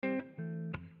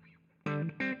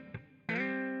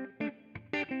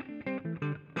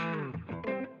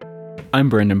I'm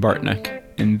Brandon Bartnick,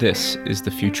 and this is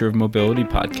the Future of Mobility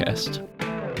podcast.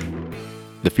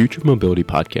 The Future of Mobility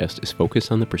podcast is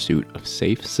focused on the pursuit of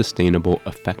safe, sustainable,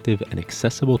 effective, and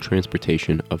accessible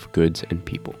transportation of goods and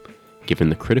people. Given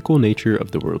the critical nature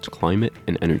of the world's climate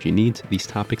and energy needs, these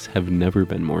topics have never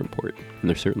been more important, and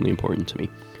they're certainly important to me.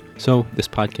 So, this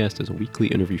podcast is a weekly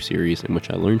interview series in which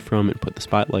I learn from and put the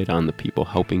spotlight on the people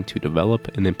helping to develop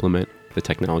and implement the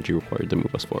technology required to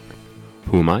move us forward.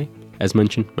 Who am I? As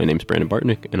mentioned, my name is Brandon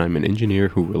Bartnick, and I'm an engineer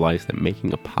who realized that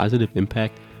making a positive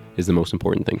impact is the most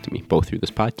important thing to me, both through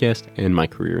this podcast and my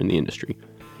career in the industry.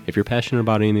 If you're passionate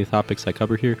about any of the topics I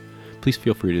cover here, please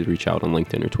feel free to reach out on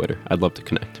LinkedIn or Twitter. I'd love to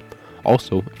connect.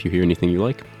 Also, if you hear anything you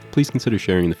like, please consider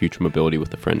sharing the Future Mobility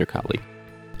with a friend or colleague.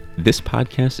 This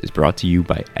podcast is brought to you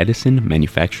by Edison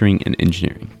Manufacturing and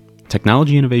Engineering.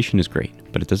 Technology innovation is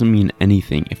great, but it doesn't mean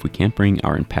anything if we can't bring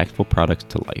our impactful products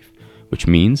to life, which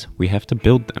means we have to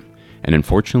build them. And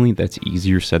unfortunately, that's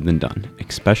easier said than done,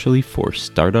 especially for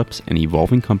startups and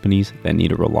evolving companies that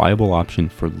need a reliable option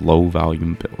for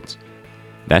low-volume builds.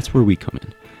 That's where we come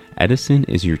in. Edison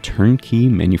is your turnkey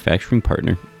manufacturing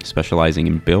partner, specializing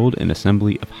in build and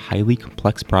assembly of highly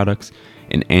complex products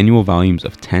in annual volumes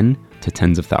of 10 to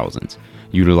tens of thousands,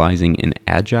 utilizing an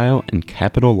agile and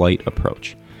capital-light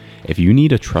approach. If you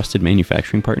need a trusted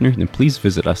manufacturing partner, then please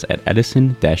visit us at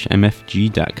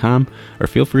edison-mfg.com or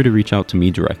feel free to reach out to me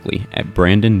directly at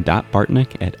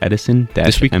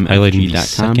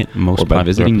brandon.bartnick@edison-mfg.com or by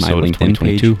visiting my LinkedIn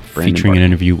page, featuring an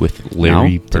interview with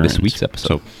Larry Burns. To this week's episode.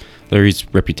 So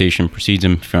Larry's reputation precedes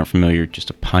him. If you're not familiar, just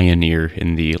a pioneer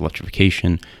in the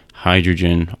electrification,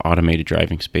 hydrogen, automated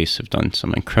driving space. Have done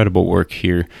some incredible work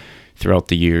here throughout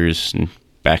the years and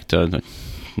back to the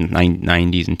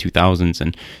 90s and 2000s,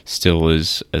 and still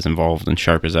is as involved and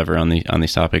sharp as ever on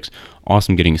these topics.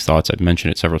 Awesome getting his thoughts. I've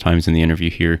mentioned it several times in the interview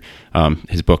here.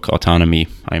 His book Autonomy,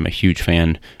 I'm a huge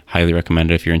fan. Highly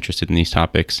recommend it if you're interested in these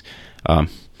topics. I'll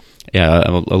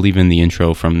leave in the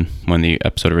intro from when the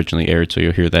episode originally aired, so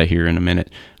you'll hear that here in a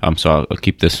minute. So I'll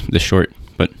keep this short,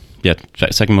 but yeah,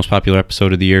 second most popular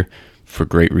episode of the year for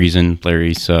great reason.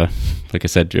 Larry's, like I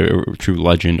said, a true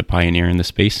legend, a pioneer in the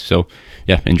space. So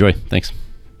yeah, enjoy. Thanks.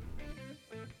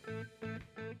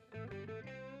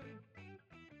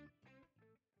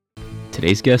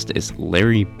 Today's guest is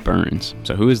Larry Burns.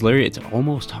 So who is Larry? It's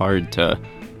almost hard to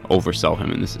oversell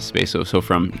him in this space. So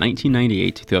from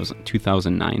 1998 to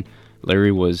 2009,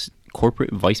 Larry was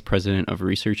corporate vice president of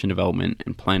research and development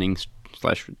and planning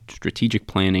 / strategic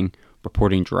planning,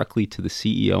 reporting directly to the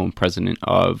CEO and president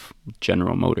of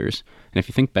General Motors. And if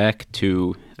you think back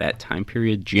to that time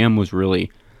period, GM was really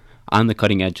on the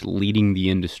cutting edge, leading the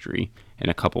industry in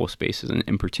a couple of spaces. And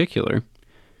in particular,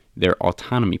 their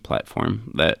autonomy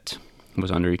platform that was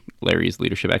under Larry's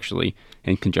leadership, actually,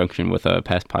 in conjunction with a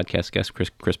past podcast guest,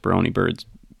 Chris Baroni-Birds,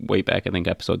 way back, I think,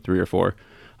 episode 3 or 4.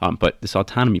 But this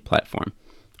autonomy platform,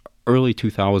 early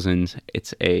 2000s,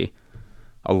 it's a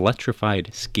electrified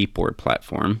skateboard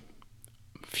platform,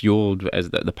 fueled as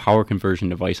the power conversion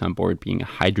device on board being a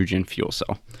hydrogen fuel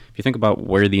cell. If you think about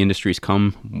where the industry's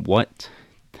come, what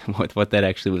that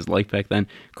actually was like back then,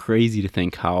 crazy to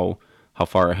think how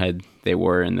far ahead they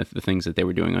were and the things that they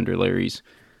were doing under Larry's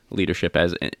leadership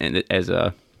as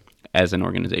an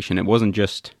organization. It wasn't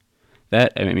just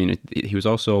that. I mean, he was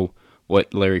also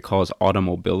what Larry calls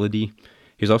automobility.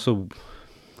 He was also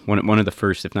one of the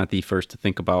first, if not the first, to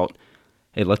think about,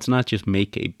 hey, let's not just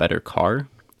make a better car.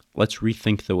 Let's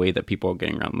rethink the way that people are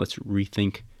getting around. Let's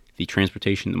rethink the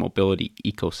transportation, the mobility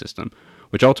ecosystem,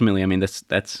 which ultimately, I mean, that's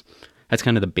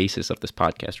kind of the basis of this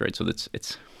podcast, right? So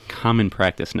it's common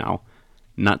practice now,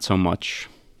 not so much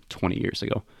 20 years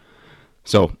ago.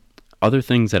 So other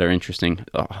things that are interesting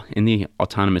in the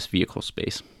autonomous vehicle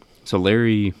space. So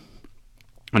Larry,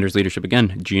 under his leadership,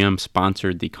 again, GM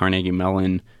sponsored the Carnegie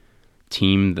Mellon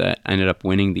team that ended up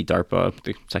winning the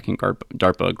second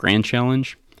DARPA Grand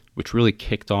Challenge, which really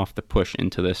kicked off the push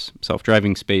into this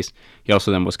self-driving space. He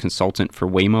also then was consultant for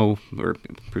Waymo, or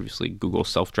previously Google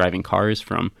self-driving cars,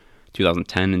 from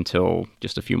 2010 until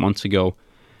just a few months ago.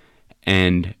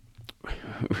 And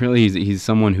really, he's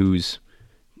someone who's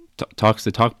talks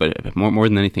the talk, but more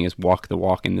than anything is walk the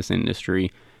walk in this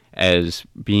industry, as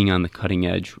being on the cutting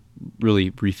edge, really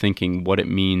rethinking what it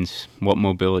means, what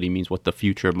mobility means, what the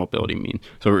future of mobility means.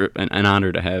 So an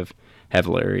honor to have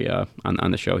Larry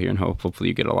on the show here, and hopefully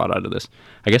you get a lot out of this.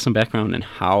 I guess some background and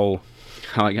how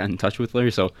I got in touch with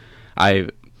Larry. So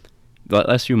the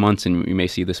last few months, and you may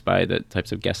see this by the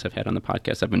types of guests I've had on the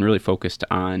podcast, I've been really focused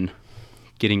on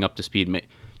getting up to speed,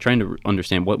 trying to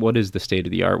understand what is the state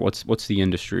of the art, what's the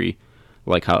industry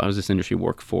like, how does this industry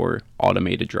work for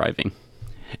automated driving.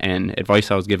 And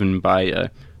advice I was given by a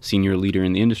senior leader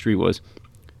in the industry, was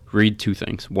read two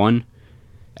things. One,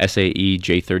 SAE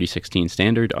J3016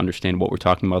 standard, understand what we're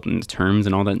talking about in the terms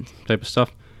and all that type of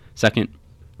stuff. Second,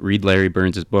 read Larry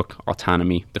Burns' book,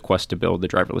 Autonomy, The Quest to Build the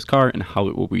Driverless Car and How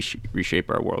It Will Reshape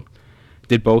Our World.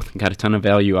 Did both, got a ton of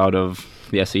value out of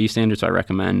the SAE standard, so I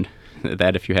recommend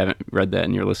that if you haven't read that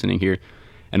and you're listening here.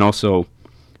 And also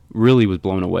really was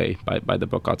blown away by the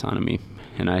book Autonomy.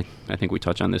 And I think we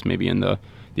touch on this maybe in the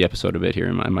episode a bit here,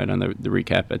 and I might on the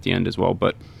recap at the end as well.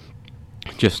 But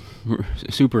just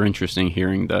super interesting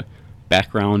hearing the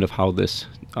background of how this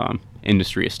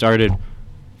industry has started,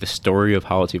 the story of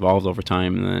how it's evolved over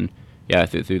time, and then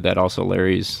through that also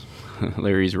Larry's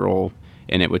role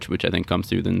in it, which I think comes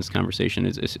through in this conversation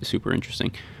is super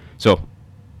interesting. So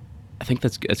I think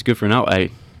that's good for now. I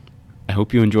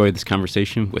hope you enjoyed this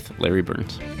conversation with Larry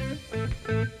Burns.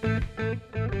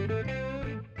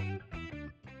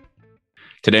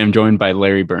 Today I'm joined by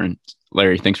Larry Burns.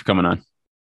 Larry, thanks for coming on.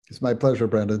 It's my pleasure,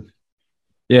 Brandon.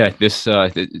 Yeah, this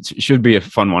it should be a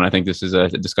fun one. I think this is a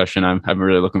discussion I'm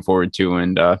really looking forward to.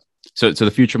 And so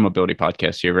the Future Mobility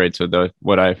Podcast here, right? So the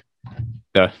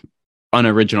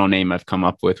unoriginal name I've come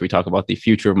up with, we talk about the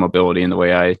future of mobility, and the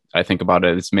way I think about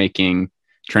it is making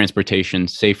transportation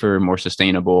safer, more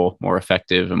sustainable, more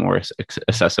effective, and more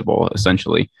accessible,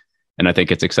 essentially. And I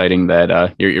think it's exciting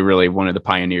that you're really one of the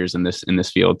pioneers in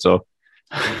this field. So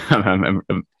I'm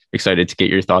excited to get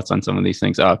your thoughts on some of these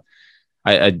things. I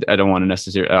don't want to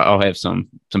necessarily. I'll have some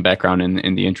background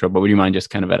in the intro, but would you mind just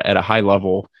kind of at a high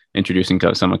level introducing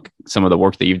to some of the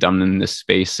work that you've done in this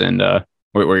space and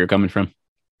where you're coming from?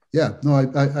 Yeah, no,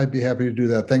 I'd be happy to do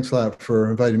that. Thanks a lot for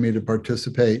inviting me to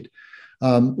participate.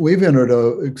 We've entered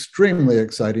an extremely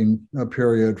exciting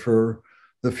period for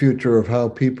the future of how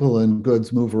people and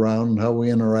goods move around and how we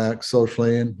interact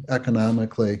socially and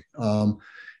economically.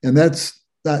 And that's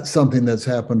something that's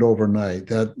happened overnight.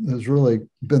 That has really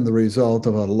been the result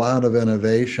of a lot of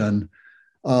innovation.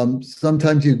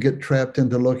 Sometimes you get trapped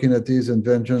into looking at these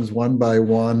inventions one by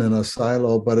one in a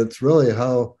silo, but it's really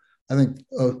how I think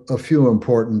a few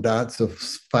important dots have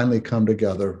finally come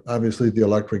together. Obviously, the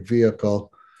electric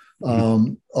vehicle,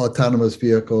 autonomous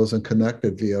vehicles, and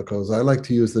connected vehicles. I like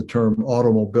to use the term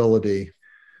automobility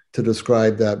to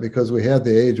describe that, because we had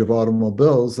the age of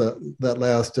automobiles that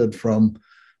lasted from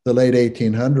the late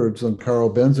 1800s when Carl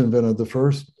Benz invented the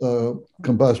first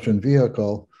combustion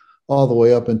vehicle, all the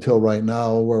way up until right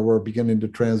now, where we're beginning to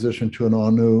transition to an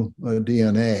all-new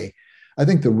DNA. I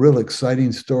think the real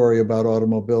exciting story about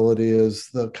automobility is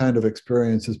the kind of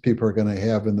experiences people are going to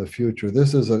have in the future.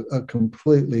 This is a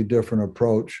completely different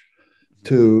approach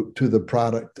to the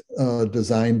product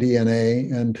design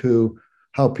DNA and to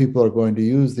how people are going to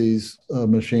use these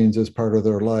machines as part of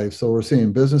their life. So we're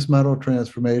seeing business model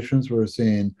transformations, we're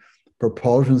seeing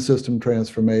propulsion system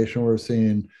transformation, we're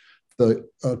seeing the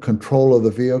control of the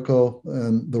vehicle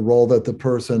and the role that the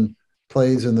person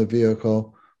plays in the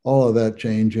vehicle, all of that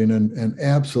changing, and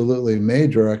absolutely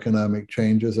major economic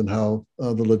changes in how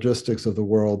the logistics of the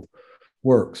world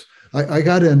works. I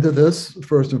got into this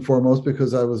first and foremost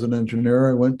because I was an engineer.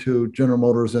 I went to General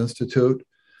Motors Institute.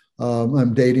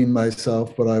 I'm dating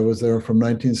myself, but I was there from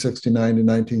 1969 to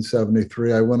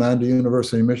 1973. I went on to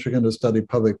University of Michigan to study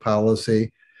public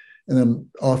policy, and then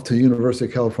off to University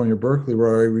of California, Berkeley,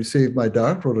 where I received my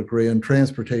doctoral degree in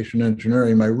transportation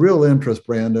engineering. My real interest,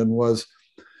 Brandon, was,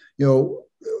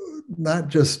 not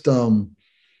just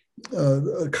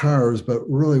cars, but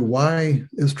really, why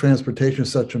is transportation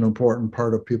such an important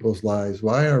part of people's lives?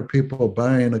 Why are people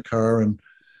buying a car and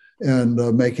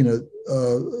making it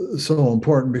so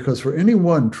important? Because for any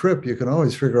one trip, you can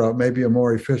always figure out maybe a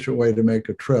more efficient way to make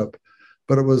a trip.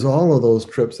 But it was all of those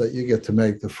trips that you get to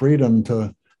make, the freedom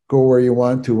to go where you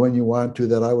want to, when you want to,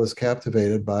 that I was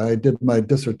captivated by. I did my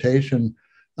dissertation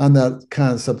on that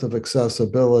concept of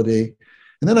accessibility.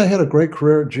 And then I had a great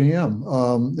career at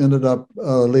GM, ended up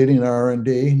leading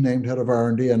R&D, named head of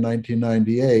R&D in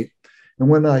 1998. And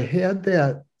when I had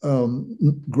that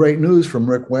great news from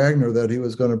Rick Wagner that he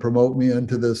was going to promote me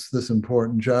into this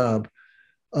important job,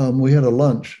 we had a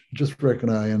lunch, just Rick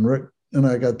and I. And Rick and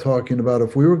I got talking about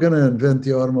if we were going to invent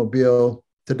the automobile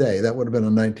today, that would have been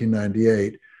in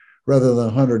 1998, rather than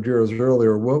 100 years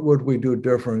earlier, what would we do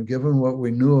different, given what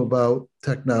we knew about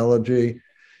technology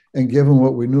and given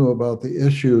what we knew about the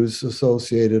issues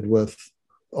associated with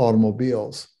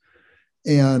automobiles?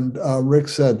 And Rick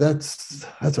said, that's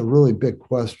a really big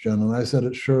question. And I said,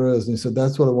 it sure is. And he said,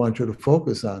 that's what I want you to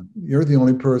focus on. You're the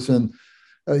only person,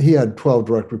 he had 12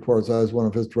 direct reports. I was one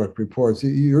of his direct reports.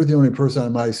 You're the only person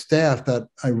on my staff that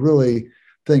I really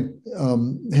think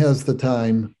has the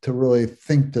time to really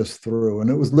think this through. And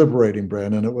it was liberating,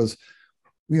 Brandon. It was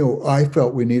I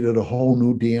felt we needed a whole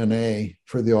new DNA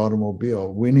for the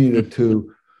automobile. We needed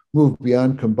to move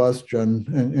beyond combustion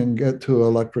and get to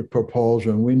electric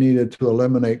propulsion. We needed to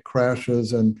eliminate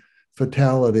crashes and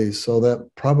fatalities. So that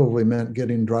probably meant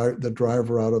getting the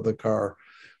driver out of the car.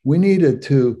 We needed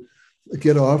to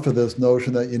get off of this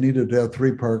notion that you needed to have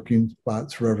 3 parking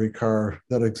spots for every car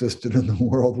that existed in the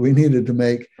world. We needed to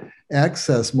make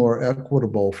access more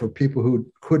equitable for people who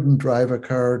couldn't drive a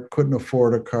car, couldn't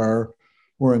afford a car,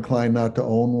 were inclined not to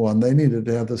own one. They needed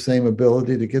to have the same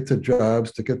ability to get to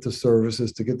jobs, to get to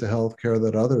services, to get to healthcare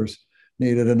that others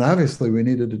needed. And obviously, we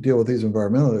needed to deal with these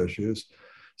environmental issues.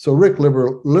 So Rick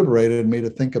liberated me to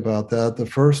think about that. The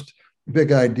first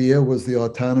big idea was the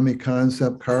autonomy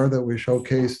concept car that we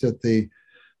showcased at the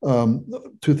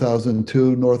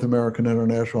 2002 North American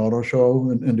International Auto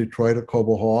Show in Detroit at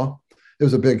Cobo Hall. It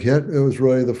was a big hit. It was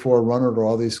really the forerunner to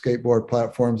all these skateboard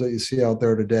platforms that you see out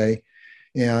there today.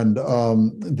 And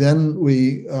then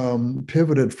we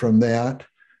pivoted from that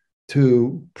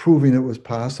to proving it was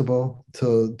possible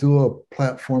to do a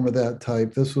platform of that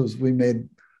type. We made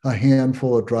a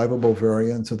handful of drivable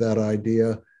variants of that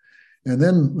idea. And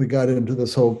then we got into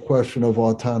this whole question of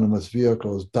autonomous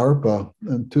vehicles. DARPA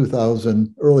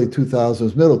in early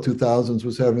 2000s, middle 2000s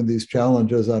was having these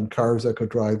challenges on cars that could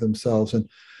drive themselves. And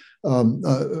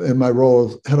in my role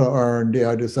as head of R&D,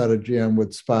 I decided GM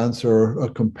would sponsor a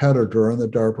competitor in the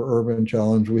DARPA Urban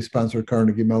Challenge. We sponsored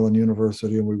Carnegie Mellon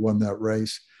University, and we won that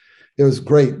race. It was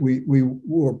great. We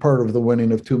were part of the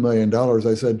winning of $2 million.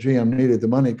 I said GM needed the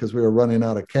money because we were running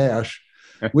out of cash.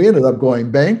 We ended up going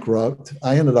bankrupt.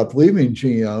 I ended up leaving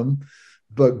GM,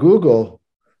 but Google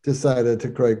decided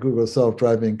to create Google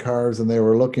self-driving cars, and they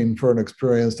were looking for an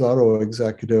experienced auto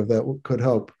executive that could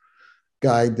help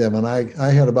guide them. And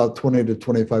I had about 20 to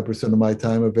 25% of my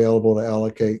time available to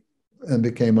allocate, and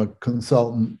became a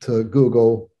consultant to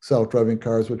Google self-driving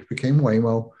cars, which became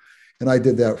Waymo. And I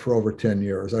did that for over 10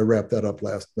 years. I wrapped that up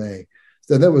last May.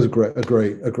 So that was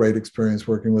a great experience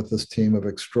working with this team of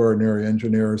extraordinary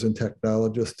engineers and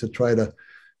technologists to try to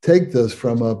take this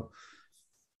from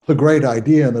a great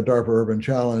idea in the DARPA Urban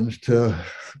Challenge to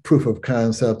proof of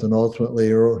concept and ultimately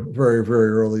very, very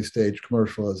early stage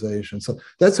commercialization. So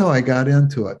that's how I got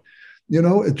into it.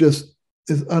 It just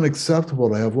is unacceptable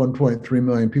to have 1.3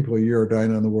 million people a year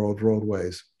dying on the world's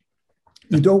roadways.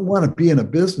 You don't want to be in a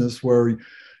business where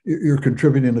you're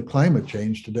contributing to climate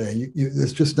change today.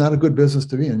 It's just not a good business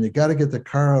to be in. You got to get the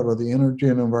car out of the energy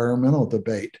and environmental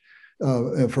debate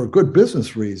and for good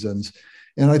business reasons.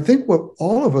 And I think what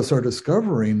all of us are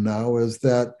discovering now is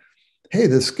that, hey,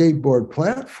 the skateboard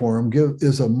platform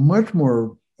is a much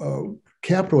more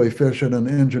capital efficient and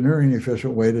engineering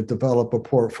efficient way to develop a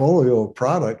portfolio of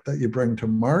product that you bring to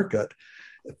market.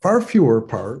 Far fewer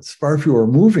parts, far fewer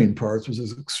moving parts, which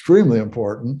is extremely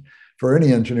important for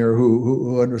any engineer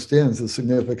who understands the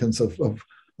significance of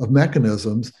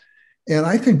mechanisms. And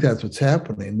I think that's what's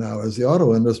happening now as the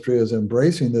auto industry is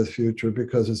embracing this future,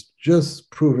 because it's just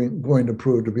going to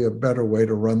prove to be a better way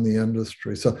to run the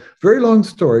industry. So very long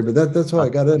story, but that's how I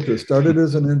got into it. Started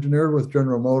as an engineer with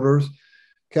General Motors,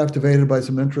 captivated by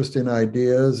some interesting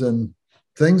ideas, and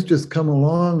things just come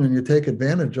along and you take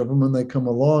advantage of them when they come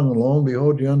along, and lo and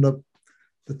behold, you end up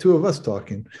the two of us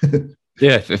talking.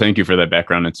 Yeah, thank you for that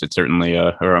background. It's certainly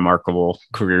a remarkable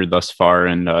career thus far.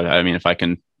 And I mean, if I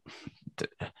can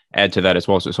add to that as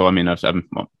well. So I mean, I'm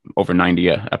over 90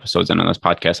 episodes in on this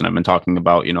podcast, and I've been talking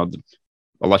about, the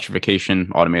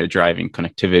electrification, automated driving,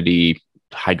 connectivity,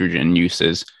 hydrogen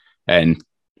uses, and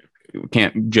we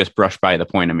can't just brush by the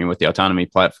point. I mean, with the autonomy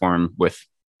platform, with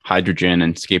hydrogen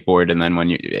and skateboard, and then when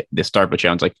the DARPA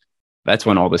challenge, like, that's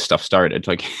when all this stuff started.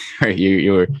 Like, right,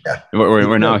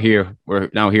 we're now here.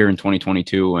 We're now here in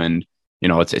 2022, and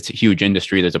it's a huge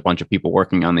industry. There's a bunch of people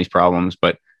working on these problems,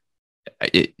 but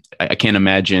I can't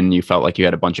imagine you felt like you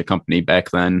had a bunch of company back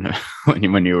then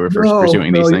when you were first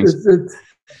pursuing these things.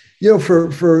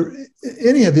 For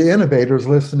any of the innovators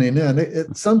listening in,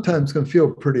 it sometimes can feel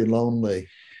pretty lonely.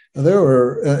 There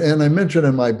were, and I mentioned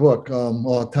in my book,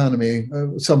 Autonomy,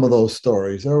 some of those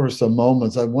stories. There were some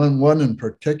moments. One in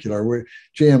particular where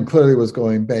GM clearly was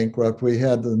going bankrupt. We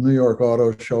had the New York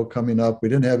Auto Show coming up. We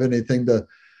didn't have anything to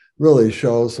really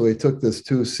show, so we took this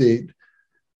 2-seat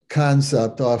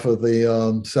concept off of the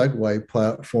Segway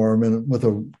platform, and with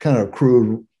a kind of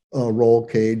crude roll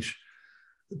cage.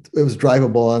 It was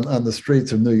drivable on the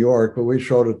streets of New York, but we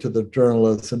showed it to the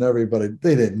journalists and everybody.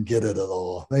 They didn't get it at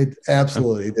all. They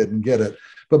absolutely didn't get it.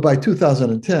 But by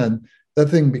 2010, that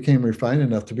thing became refined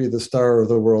enough to be the star of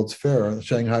the World's Fair, the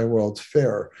Shanghai World's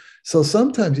Fair. So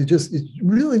sometimes you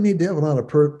really need to have a lot of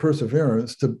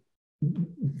perseverance to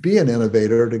be an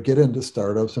innovator, to get into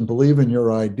startups and believe in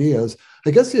your ideas.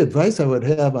 I guess the advice I would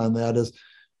have on that is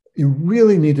you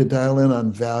really need to dial in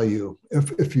on value.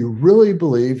 If you really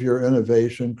believe your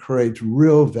innovation creates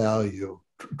real value,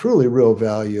 truly real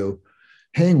value,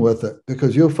 hang with it,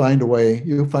 because you'll find a way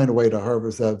to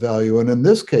harvest that value. And in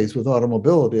this case, with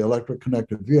automobility, electric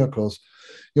connected vehicles,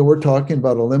 we're talking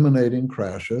about eliminating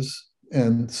crashes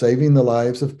and saving the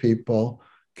lives of people,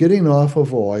 getting off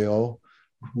of oil,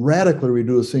 radically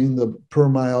reducing the per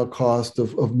mile cost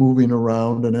of moving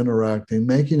around and interacting,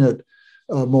 making it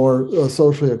more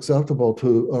socially acceptable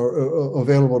to or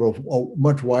available to a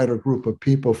much wider group of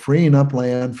people, freeing up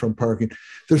land from parking.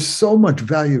 There's so much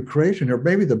value creation here.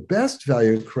 Maybe the best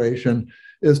value creation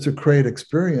is to create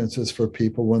experiences for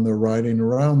people when they're riding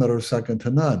around that are second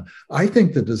to none. I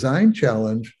think the design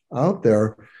challenge out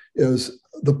there is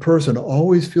the person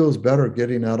always feels better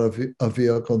getting out of a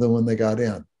vehicle than when they got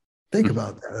in. Think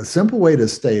about that. A simple way to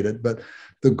state it, but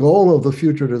the goal of the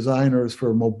future designers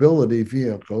for mobility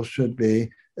vehicles should be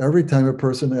every time a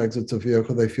person exits a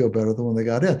vehicle, they feel better than when they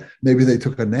got in. Maybe they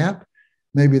took a nap.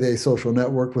 Maybe they social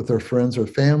networked with their friends or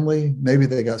family. Maybe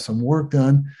they got some work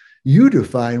done. You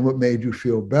define what made you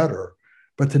feel better.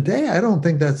 But today, I don't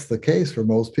think that's the case for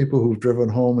most people who've driven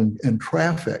home in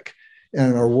traffic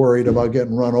and are worried about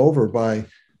getting run over by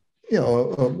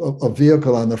a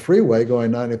vehicle on the freeway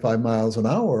going 95 miles an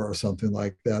hour or something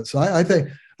like that. So I think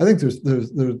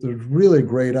there's really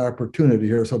great opportunity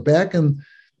here. So back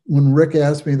when Rick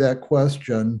asked me that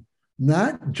question,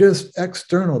 not just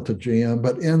external to GM,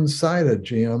 but inside of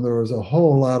GM, there was a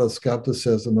whole lot of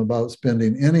skepticism about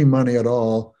spending any money at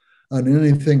all on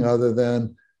anything other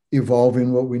than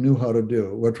evolving what we knew how to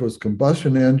do, which was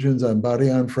combustion engines on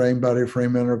body-on-frame,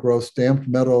 body-frame integral, stamped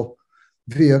metal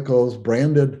vehicles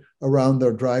branded around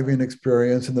their driving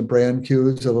experience and the brand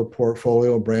cues of a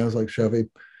portfolio of brands like Chevy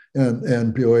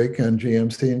and Buick and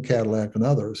GMC and Cadillac and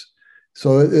others.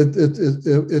 So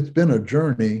it's been a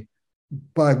journey,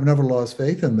 but I've never lost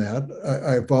faith in that.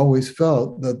 I've always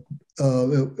felt that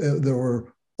there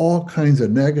were all kinds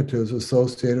of negatives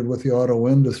associated with the auto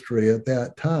industry at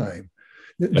that time.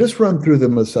 Just run through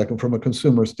them a second from a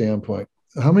consumer standpoint.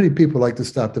 How many people like to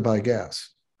stop to buy gas?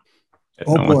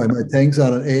 Oh boy, my tank's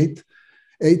on an eighth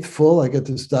full. I get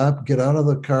to stop, get out of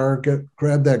the car,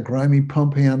 grab that grimy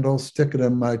pump handle, stick it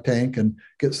in my tank, and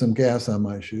get some gas on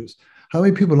my shoes. How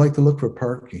many people like to look for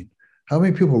parking? How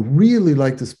many people really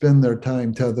like to spend their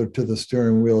time tethered to the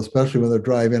steering wheel, especially when they're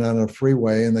driving on a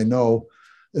freeway and they know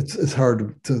it's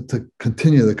hard to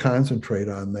continue to concentrate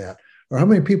on that? Or how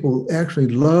many people actually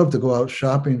love to go out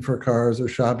shopping for cars or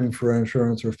shopping for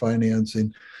insurance or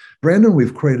financing? Brandon,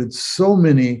 we've created so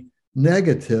many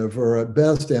negative or at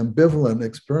best ambivalent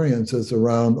experiences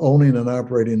around owning and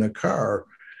operating a car.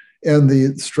 And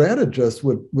the strategist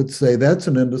would say that's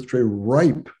an industry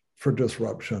ripe for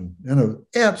disruption. And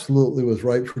it absolutely was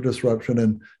ripe for disruption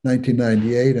in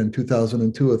 1998 and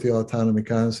 2002 with the autonomy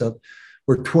concept,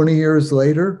 where 20 years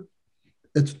later,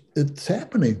 it's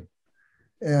happening.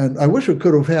 And I wish it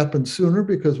could have happened sooner,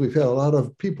 because we've had a lot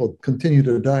of people continue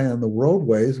to die on the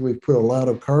roadways. We've put a lot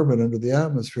of carbon into the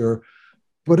atmosphere,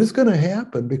 but it's going to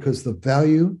happen because the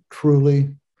value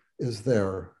truly is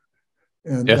there.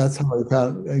 And that's how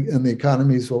and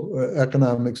the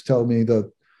economics tell me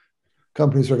that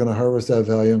companies are going to harvest that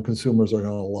value and consumers are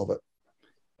going to love it.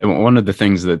 And one of the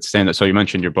things that stand out, so you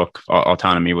mentioned your book,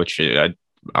 Autonomy, which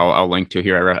I'll link to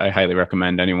here. I highly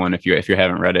recommend anyone, if you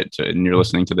haven't read it and you're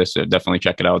listening to this, definitely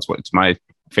check it out. It's my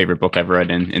favorite book I've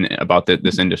read in about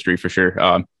this industry for sure.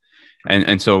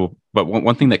 And so, but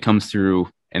one thing that comes through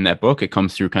in that book, it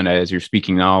comes through kind of as you're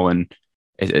speaking now, and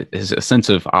it is a sense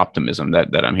of optimism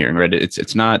that I'm hearing. Right?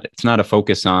 It's not a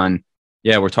focus on,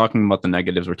 we're talking about the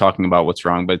negatives, we're talking about what's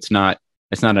wrong, but it's not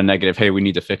a negative, hey, we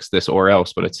need to fix this or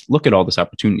else, but it's look at all this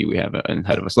opportunity we have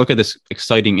ahead of us. Look at this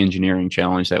exciting engineering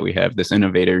challenge that we have, this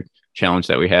innovator challenge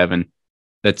that we have. And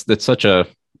that's such a,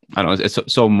 I don't know, it's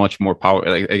so much more power.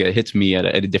 Like it hits me at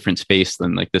a different space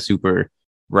than like the super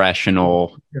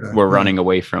rational, we're running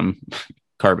away from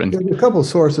carbon. There's a couple of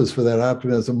sources for that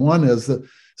optimism. One is the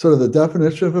sort of the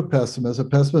definition of a pessimist. A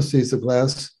pessimist sees the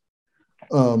glass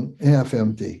half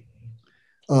empty.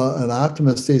 An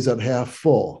optimist sees it half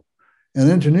full. An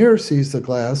engineer sees the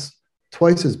glass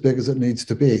twice as big as it needs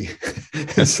to be.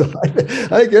 So I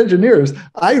think engineers,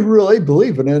 I really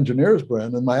believe in engineers,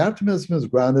 Brandon. My optimism is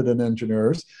grounded in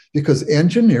engineers because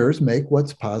engineers make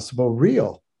what's possible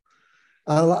real.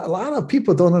 A lot of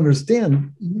people don't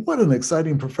understand what an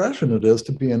exciting profession it is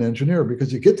to be an engineer,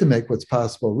 because you get to make what's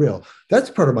possible real. That's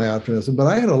part of my optimism. But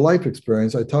I had a life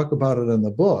experience. I talk about it in the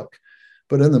book.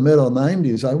 But in the middle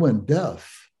 90s, I went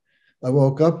deaf. I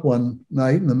woke up one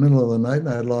night in the middle of the night and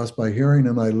I had lost my hearing,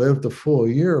 and I lived a full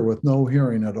year with no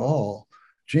hearing at all.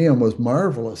 GM was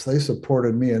marvelous. They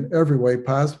supported me in every way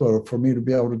possible for me to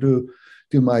be able to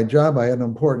do my job. I had an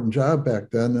important job back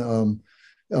then,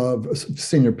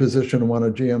 senior position in one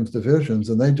of GM's divisions,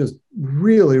 and they just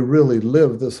really, really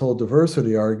lived this whole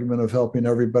diversity argument of helping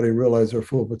everybody realize their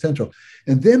full potential.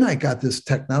 And then I got this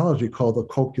technology called the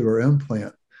cochlear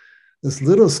implant, this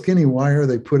little skinny wire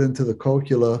they put into the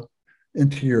cochlea,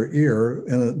 into your ear,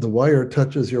 and the wire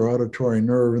touches your auditory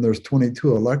nerve, and there's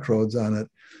 22 electrodes on it.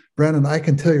 Brandon, I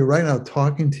can tell you right now,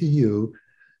 talking to you,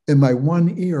 in my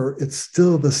one ear, it's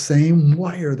still the same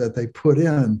wire that they put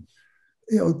in,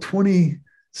 20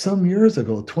 some years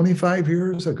ago, 25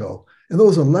 years ago. And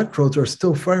those electrodes are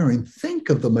still firing. Think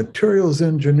of the materials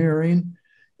engineering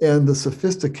and the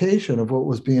sophistication of what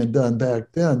was being done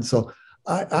back then. So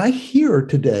I hear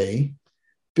today,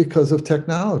 because of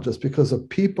technologists, because of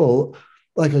people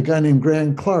like a guy named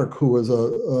Graham Clark, who was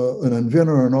an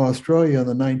inventor in Australia in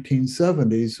the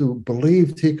 1970s, who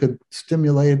believed he could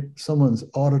stimulate someone's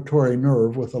auditory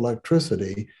nerve with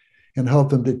electricity and help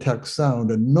them detect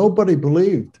sound. And nobody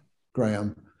believed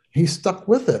Graham. He stuck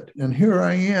with it. And here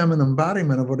I am, an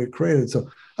embodiment of what he created. So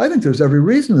I think there's every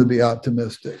reason to be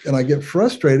optimistic. And I get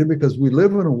frustrated because we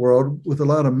live in a world with a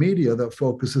lot of media that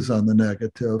focuses on the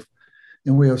negative.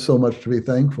 And we have so much to be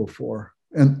thankful for,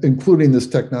 and including this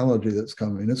technology that's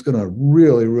coming. It's going to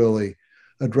really, really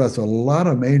address a lot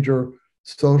of major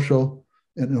social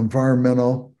and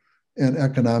environmental and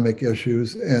economic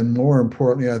issues. And more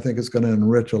importantly, I think it's going to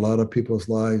enrich a lot of people's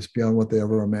lives beyond what they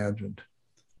ever imagined.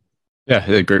 Yeah,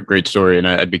 a great story. And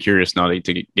I'd be curious now to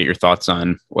get your thoughts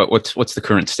on what's the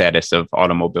current status of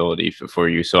automobility for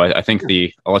you. So I think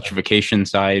the electrification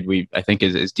side, I think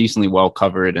is decently well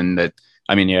covered, and that,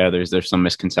 I mean, yeah, there's some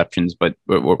misconceptions, but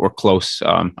we're close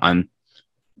on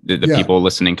the people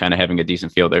listening kind of having a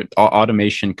decent feel there.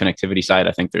 Automation, connectivity side,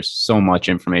 I think there's so much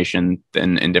information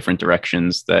in different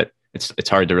directions that it's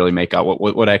hard to really make out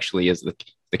what actually is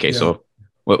the case. Yeah. So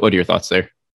what are your thoughts there?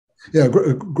 Yeah,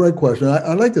 great question.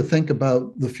 I like to think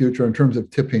about the future in terms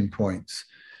of tipping points.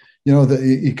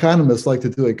 The economists like to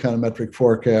do econometric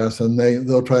forecasts, and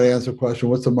they'll try to answer the question,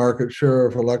 what's the market share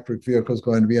of electric vehicles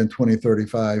going to be in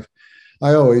 2035?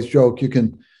 I always joke, you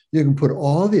can put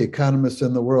all the economists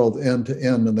in the world end to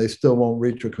end, and they still won't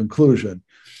reach a conclusion.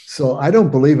 So I don't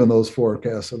believe in those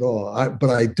forecasts at all. But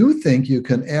I do think you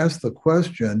can ask the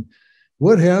question,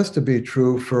 what has to be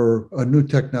true for a new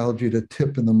technology to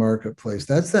tip in the marketplace?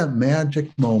 That's that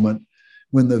magic moment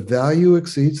when the value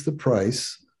exceeds the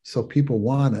price, so people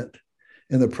want it,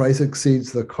 and the price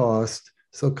exceeds the cost,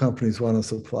 so companies want to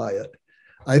supply it.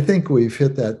 I think we've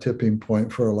hit that tipping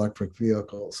point for electric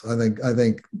vehicles. I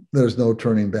think there's no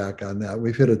turning back on that.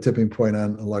 We've hit a tipping point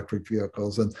on electric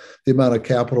vehicles, and the amount of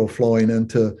capital flowing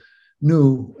into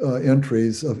new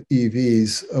entries of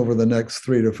EVs over the next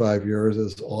 3 to 5 years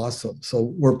is awesome.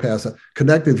 So we're past that.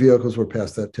 Connected vehicles, we're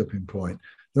past that tipping point.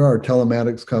 There are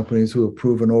telematics companies who have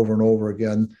proven over and over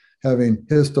again, having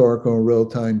historical and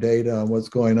real-time data on what's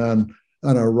going on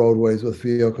our roadways with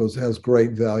vehicles has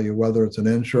great value, whether it's an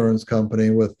insurance company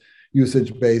with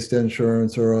usage-based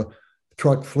insurance or a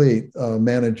truck fleet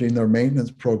managing their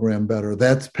maintenance program better.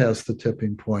 That's past the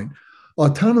tipping point.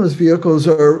 Autonomous vehicles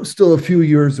are still a few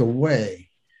years away.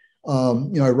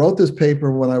 I wrote this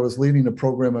paper when I was leading a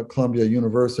program at Columbia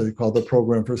University called the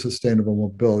Program for Sustainable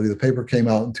Mobility. The paper came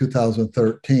out in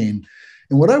 2013.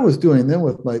 And what I was doing then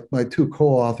with my two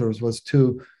co-authors was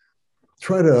to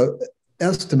try to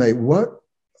estimate what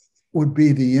would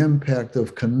be the impact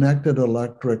of connected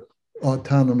electric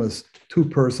autonomous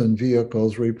two-person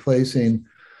vehicles replacing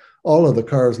all of the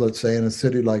cars, let's say, in a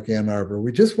city like Ann Arbor.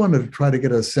 We just wanted to try to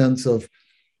get a sense of,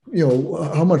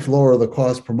 how much lower the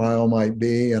cost per mile might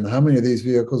be and how many of these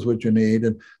vehicles would you need.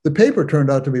 And the paper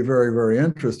turned out to be very, very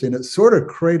interesting. It sort of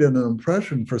created an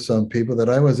impression for some people that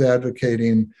I was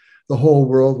advocating the whole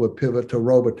world would pivot to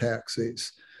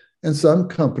robotaxis. And some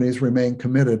companies remain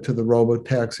committed to the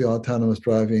robotaxi autonomous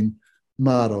driving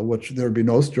model, which there'd be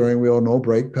no steering wheel, no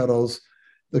brake pedals.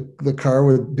 The car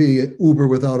would be Uber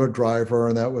without a driver,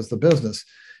 and that was the business.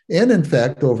 And in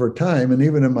fact, over time, and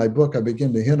even in my book, I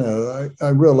begin to hint at it, I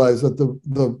realized that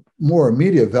the more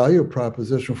immediate value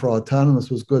proposition for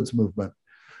autonomous was goods movement.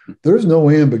 There's no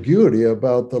ambiguity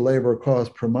about the labor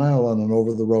cost per mile on an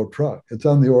over-the-road truck. It's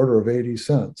on the order of 80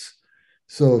 cents.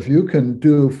 So if you can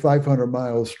do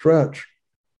 500-mile stretch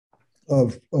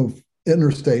of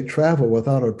interstate travel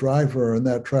without a driver and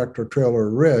that tractor trailer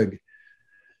rig,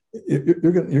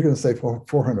 you're going to save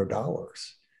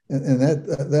 $400. And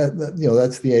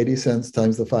that's the 80 cents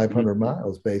times the 500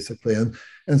 miles basically.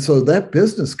 And so that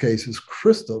business case is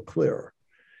crystal clear.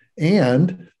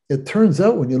 And it turns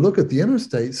out when you look at the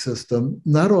interstate system,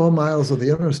 not all miles of the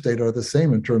interstate are the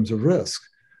same in terms of risk.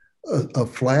 A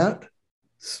flat,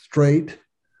 straight,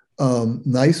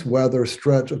 nice weather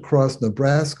stretch across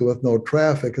Nebraska with no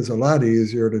traffic is a lot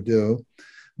easier to do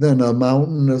than a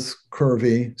mountainous,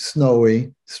 curvy,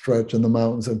 snowy stretch in the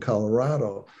mountains in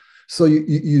Colorado. So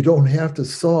you don't have to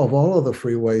solve all of the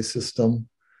freeway system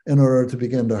in order to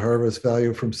begin to harvest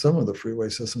value from some of the freeway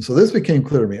system. So this became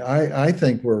clear to me. I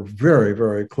think we're very,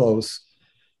 very close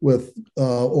with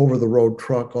over-the-road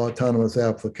truck autonomous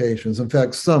applications. In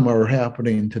fact, some are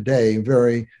happening today,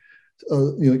 very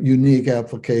unique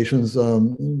applications.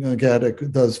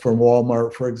 Gatik does from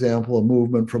Walmart, for example, a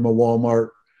movement from a Walmart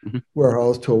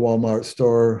warehouse to a Walmart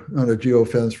store on a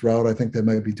geofenced route. I think they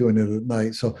might be doing it at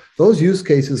night. So those use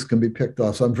cases can be picked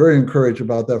off. So I'm very encouraged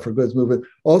about that for goods movement.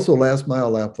 Also last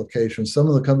mile applications. Some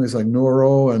of the companies like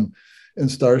Nuro and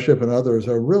Starship and others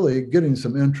are really getting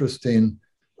some interesting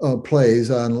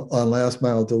plays on last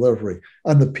mile delivery.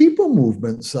 On the people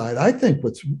movement side, I think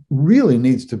what's really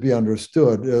needs to be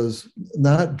understood is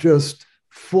not just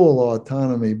full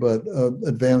autonomy, but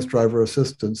advanced driver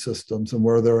assistance systems and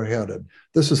where they're headed.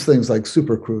 This is things like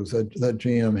Super Cruise that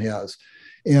GM has.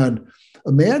 And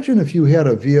imagine if you had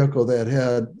a vehicle that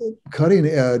had cutting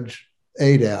edge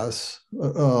ADAS,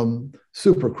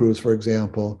 Super Cruise, for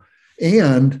example,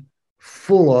 and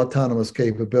full autonomous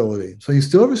capability. So you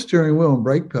still have a steering wheel and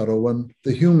brake pedal when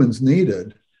the humans need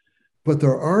it, but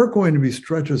there are going to be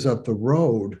stretches up the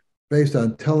road based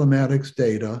on telematics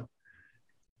data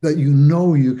that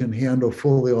you can handle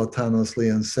fully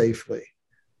autonomously and safely.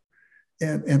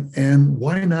 And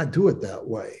why not do it that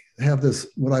way? Have this,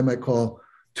 what I might call,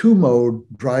 two-mode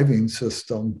driving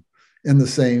system in the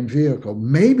same vehicle.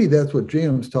 Maybe that's what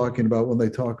GM's talking about when they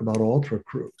talk about Ultra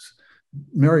Cruise.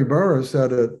 Mary Barra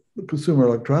said at the Consumer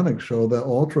Electronics Show that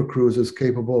Ultra Cruise is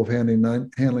capable of handling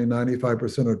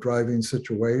 95% of driving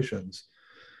situations.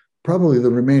 Probably the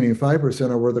remaining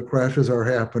 5% are where the crashes are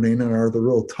happening and are the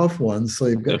real tough ones. So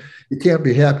you can't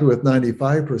be happy with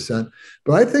 95%.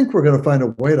 But I think we're going to find a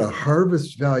way to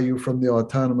harvest value from the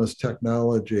autonomous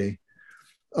technology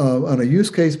on a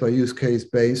use case by use case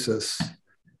basis.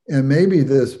 And maybe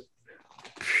this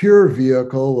pure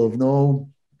vehicle of no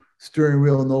steering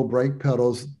wheel, no brake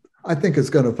pedals, I think it's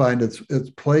going to find its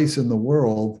place in the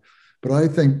world. But I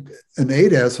think an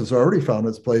ADAS has already found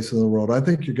its place in the world. I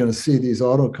think you're going to see these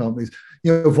auto companies.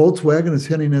 Volkswagen is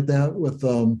hinting at that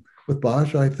with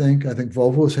Bosch, I think. I think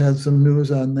Volvo's had some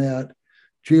news on that.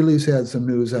 Geely's had some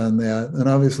news on that. And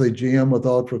obviously GM with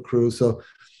Ultra Cruise.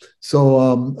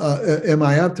 So am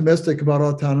I optimistic about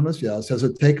autonomous? Yes. Has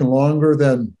it taken longer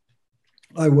than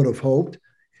I would have hoped?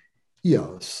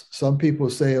 Yes. Some people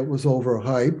say it was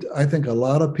overhyped. I think a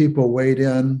lot of people weighed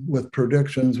in with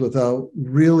predictions without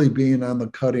really being on the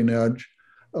cutting edge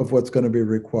of what's going to be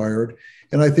required.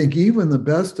 And I think even the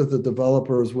best of the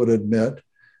developers would admit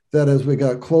that as we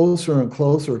got closer and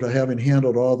closer to having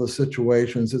handled all the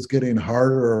situations, it's getting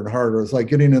harder and harder. It's like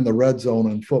getting in the red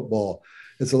zone in football.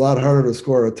 It's a lot harder to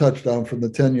score a touchdown from the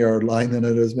 10-yard line than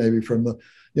it is maybe from the,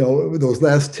 those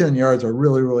last 10 yards are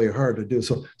really, really hard to do.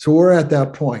 So we're at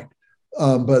that point.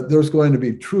 But there's going to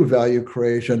be true value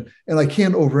creation. And I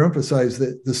can't overemphasize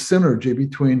the synergy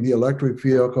between the electric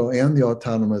vehicle and the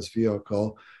autonomous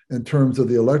vehicle in terms of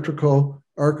the electrical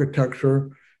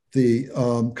architecture, the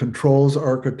controls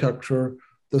architecture,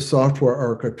 the software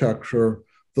architecture,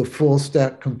 the full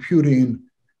stack computing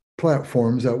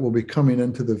platforms that will be coming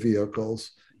into the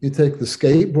vehicles. You take the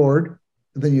skateboard,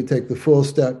 and then you take the full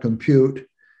stack compute,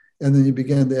 and then you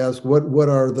begin to ask what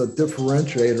are the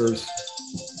differentiators?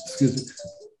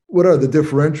 What are the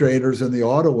differentiators in the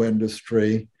auto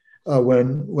industry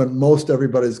when most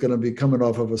everybody's going to be coming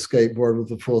off of a skateboard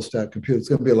with a full stack computer? It's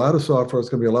going to be a lot of software. It's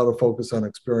going to be a lot of focus on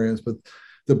experience, but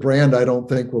the brand, I don't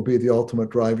think, will be the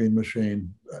ultimate driving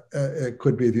machine. It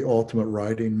could be the ultimate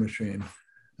riding machine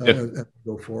as we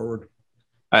go forward.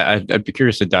 I'd be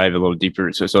curious to dive a little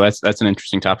deeper. So that's an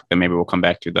interesting topic that maybe we'll come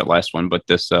back to, that last one, but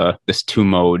this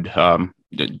two-mode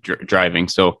driving.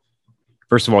 So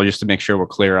first of all, just to make sure we're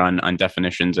clear on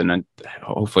definitions, and then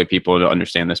hopefully people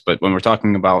understand this, but when we're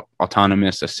talking about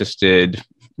autonomous, assisted,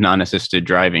 non-assisted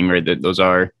driving, right, those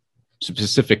are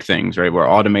specific things, right? Where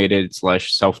automated /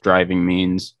 self-driving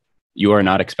means you are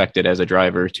not expected as a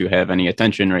driver to have any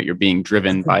attention, right? You're being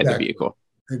driven by the vehicle.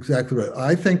 Exactly right.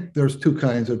 I think there's two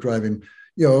kinds of driving.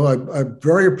 I'm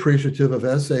very appreciative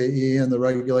of SAE and the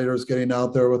regulators getting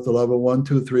out there with the level 1,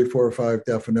 2, 3, 4, 5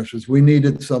 definitions. We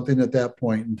needed something at that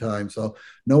point in time. So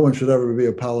no one should ever be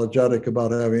apologetic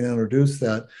about having introduced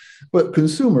that. But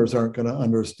consumers aren't going to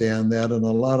understand that. And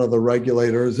a lot of the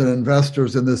regulators and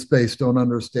investors in this space don't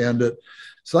understand it.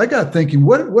 So I got thinking,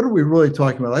 what are we really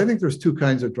talking about? I think there's two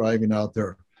kinds of driving out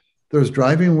there. There's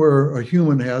driving where a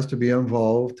human has to be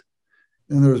involved,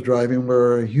 and there's driving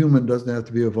where a human doesn't have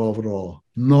to be involved at all.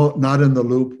 No, not in the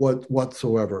loop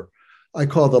whatsoever. I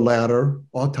call the latter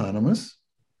autonomous,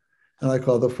 and I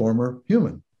call the former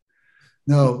human.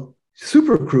 Now,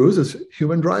 Super Cruise is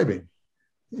human driving.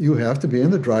 You have to be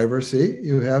in the driver's seat.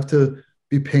 You have to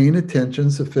be paying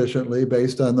attention sufficiently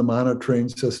based on the monitoring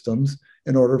systems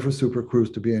in order for Super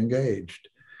Cruise to be engaged.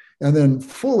 And then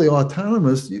fully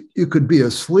autonomous, you could be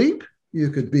asleep, you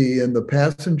could be in the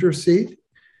passenger seat,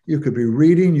 you could be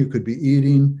reading, you could be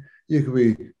eating, you could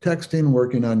be texting,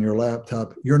 working on your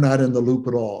laptop. You're not in the loop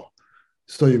at all.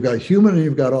 So you've got human and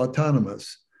you've got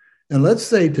autonomous. And let's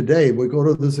say today we go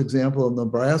to this example in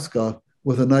Nebraska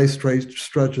with a nice straight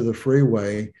stretch of the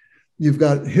freeway. You've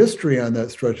got history on that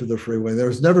stretch of the freeway.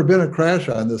 There's never been a crash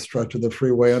on this stretch of the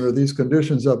freeway under these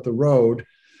conditions up the road.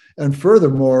 And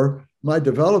furthermore, my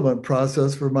development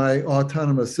process for my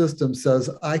autonomous system says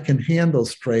I can handle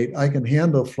straight, I can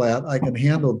handle flat, I can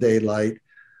handle daylight.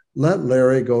 Let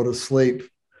Larry go to sleep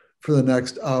for the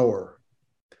next hour.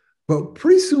 But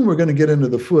pretty soon we're going to get into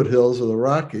the foothills of the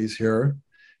Rockies here,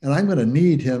 and I'm going to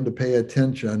need him to pay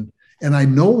attention. And I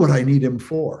know what I need him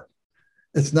for.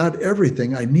 It's not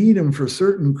everything. I need him for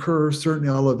certain curves, certain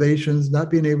elevations,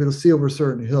 not being able to see over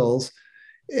certain hills.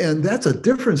 And that's a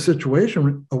different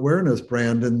situation awareness,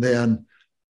 Brandon, than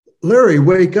Larry,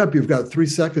 wake up. You've got 3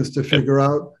 seconds to figure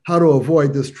out how to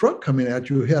avoid this truck coming at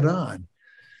you head on.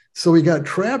 So we got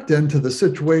trapped into the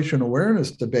situation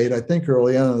awareness debate, I think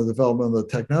early on in the development of the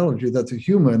technology, that's a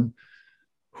human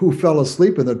who fell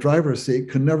asleep in the driver's seat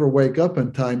could never wake up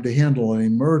in time to handle an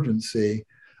emergency.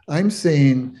 I'm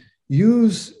saying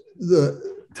use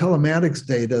the telematics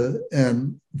data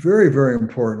and very, very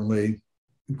importantly,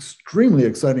 extremely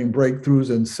exciting breakthroughs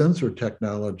in sensor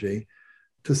technology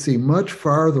to see much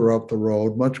farther up the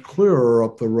road, much clearer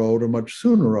up the road, or much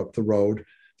sooner up the road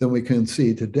than we can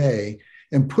see today,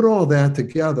 and put all that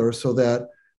together so that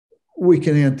we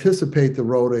can anticipate the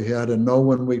road ahead and know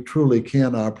when we truly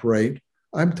can operate.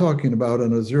 I'm talking about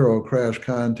in a zero crash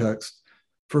context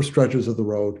for stretches of the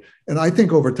road. And I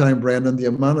think over time, Brandon, the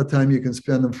amount of time you can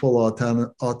spend in full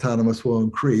autonomous will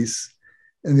increase,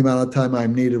 and the amount of time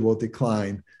I'm needed will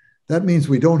decline. That means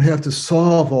we don't have to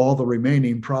solve all the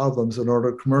remaining problems in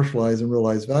order to commercialize and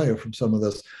realize value from some of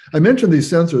this. I mentioned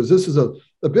these sensors. This is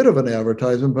a bit of an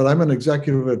advertisement, but I'm an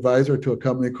executive advisor to a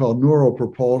company called Neural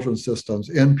Propulsion Systems,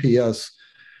 NPS.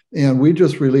 And we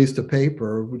just released a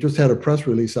paper. We just had a press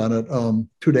release on it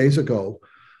 2 days ago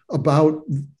about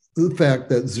the fact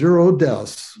that zero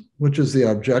deaths, which is the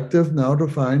objective now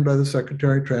defined by the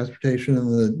Secretary of Transportation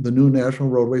and the new National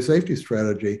Roadway Safety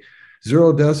Strategy,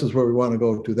 zero deaths is where we want to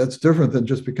go to. That's different than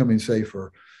just becoming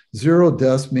safer. Zero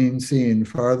deaths means seeing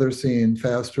farther, seeing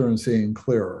faster, and seeing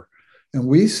clearer. And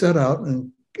we set out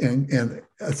and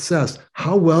assess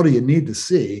how well do you need to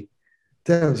see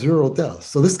to have zero deaths.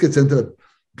 So this gets into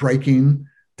braking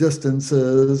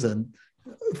distances and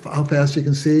how fast you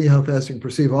can see, how fast you can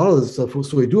perceive, all of this stuff.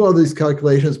 So we do all these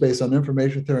calculations based on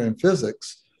information theory and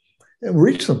physics, and we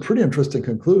reach some pretty interesting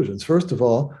conclusions. First of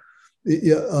all,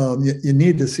 you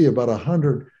need to see about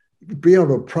 100, be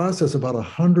able to process about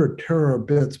 100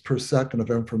 terabits per second of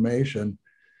information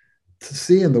to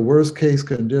see in the worst case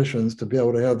conditions to be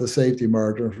able to have the safety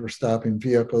margin for stopping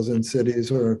vehicles in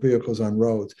cities or vehicles on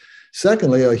roads.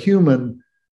 Secondly, a human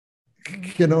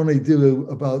can only do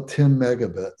about 10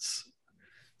 megabits.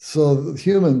 So the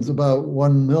human's about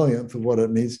 1/1,000,000th of what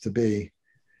it needs to be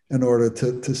in order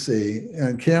to see.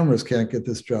 And cameras can't get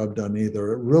this job done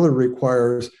either. It really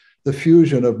requires the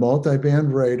fusion of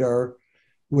multiband radar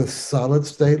with solid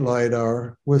state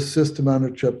LiDAR, with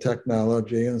system-on-a-chip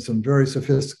technology, and some very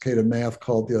sophisticated math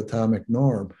called the atomic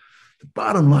norm. The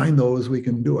bottom line, though, is we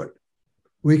can do it.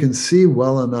 We can see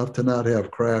well enough to not have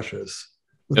crashes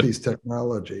with these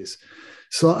technologies.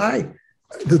 So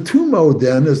the two mode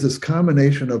then is this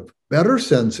combination of better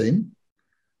sensing,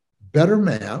 better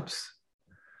maps,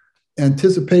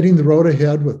 anticipating the road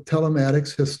ahead with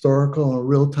telematics, historical, and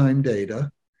real-time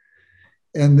data,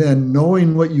 and then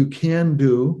knowing what you can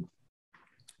do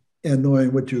and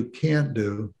knowing what you can't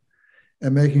do,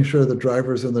 and making sure the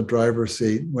driver's in the driver's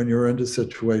seat when you're into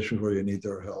situations where you need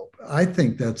their help. I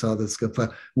think that's how this gets.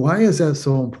 Why is that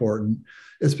so important?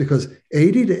 It's because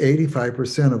 80 to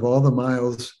 85% of all the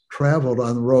miles traveled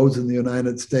on the roads in the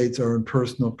United States are in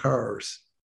personal cars.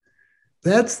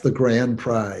 That's the grand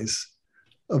prize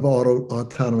of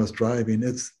autonomous driving.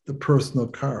 It's the personal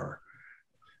car.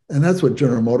 And that's what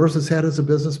General Motors has had as a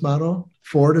business model.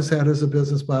 Ford has had as a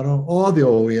business model. All the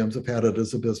OEMs have had it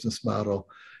as a business model.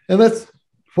 And that's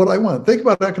what I want. Think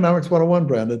about Economics 101,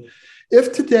 Brandon.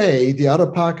 If today the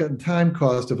out-of-pocket and time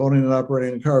cost of owning and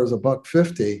operating a car is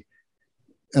 $1.50,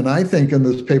 and I think in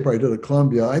this paper I did at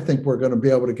Columbia, I think we're going to be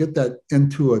able to get that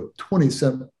into a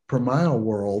 20-cent per mile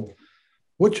world.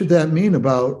 What should that mean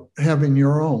about having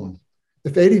your own?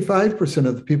 If 85%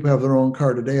 of the people have their own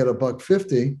car today at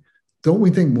 $1.50, don't we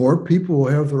think more people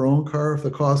will have their own car if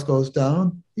the cost goes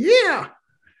down? Yeah.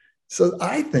 So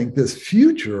I think this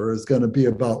future is going to be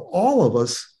about all of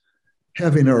us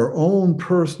having our own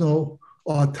personal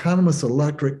autonomous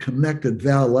electric connected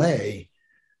valet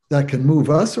that can move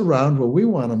us around when we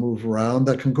want to move around,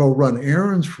 that can go run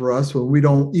errands for us when we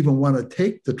don't even want to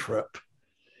take the trip.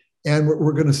 And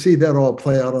we're going to see that all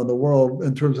play out on the world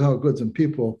in terms of how goods and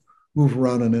people move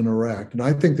around and interact. And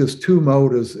I think this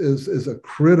two-mode is a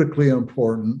critically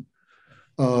important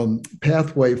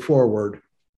pathway forward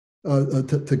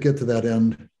to get to that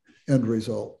end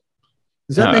result.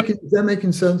 Is that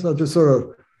making sense? I'll just sort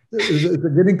of, is it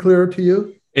getting clearer to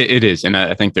you? It is, and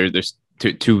I think there's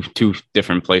two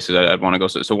different places I want to go.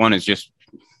 So one is just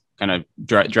kind of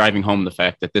driving home the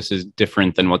fact that this is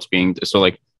different than what's being, so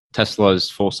like Tesla's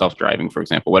full self-driving, for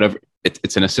example, whatever,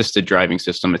 it's an assisted driving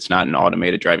system. It's not an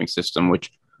automated driving system,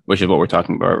 which is what we're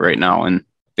talking about right now. And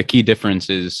the key difference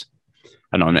is,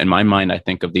 I don't know, in my mind, I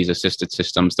think of these assisted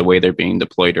systems, the way they're being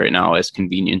deployed right now, as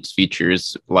convenience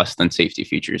features less than safety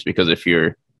features. Because if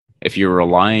you're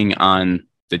relying on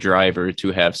the driver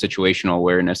to have situational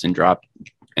awareness and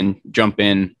jump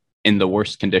in the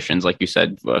worst conditions, like you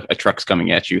said, a truck's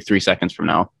coming at you 3 seconds from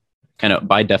now, kind of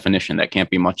by definition, that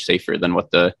can't be much safer than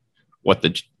what the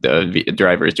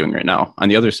driver is doing right now. On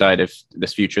the other side, if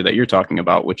this future that you're talking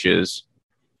about, which is,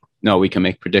 no, we can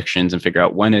make predictions and figure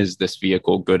out when is this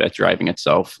vehicle good at driving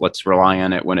itself. Let's rely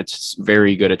on it when it's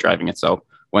very good at driving itself.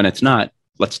 When it's not,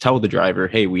 let's tell the driver,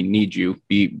 hey, we need you,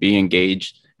 be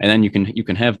engaged. And then you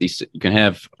can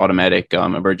have automatic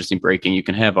emergency braking. You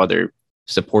can have other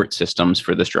support systems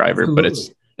for this driver, Absolutely.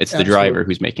 But it's the driver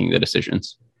who's making the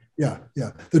decisions. Yeah.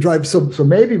 The driver. So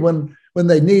maybe when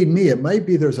they need me, it might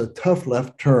be there's a tough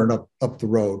left turn up the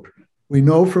road. We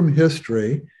know from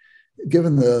history,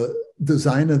 given the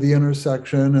design of the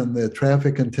intersection and the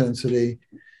traffic intensity,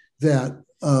 that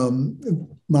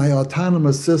my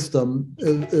autonomous system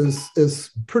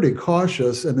is pretty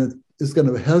cautious, and it is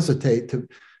going to hesitate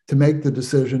to make the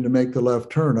decision to make the left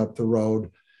turn up the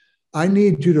road. I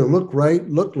need you to look right,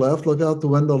 look left, look out the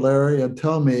window, Larry, and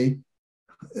tell me,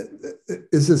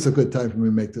 is this a good time for me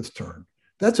to make this turn?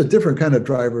 That's a different kind of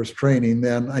driver's training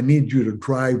than I need you to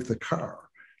drive the car.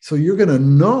 So you're going to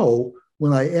know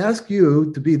when I ask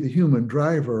you to be the human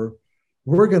driver,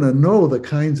 we're going to know the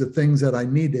kinds of things that I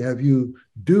need to have you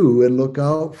do and look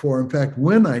out for. In fact,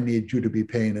 when I need you to be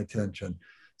paying attention.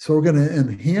 So we're going to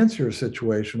enhance your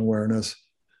situation awareness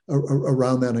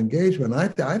around that engagement. I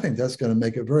think that's going to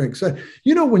make it very exciting.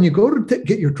 You know, when you go to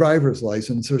get your driver's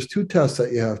license, there's 2 tests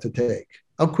that you have to take.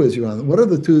 I'll quiz you on them. What are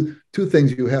the two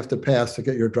things you have to pass to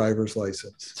get your driver's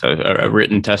license? So a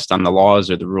written test on the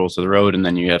laws or the rules of the road, and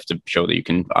then you have to show that you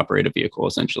can operate a vehicle,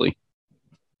 essentially.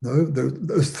 No,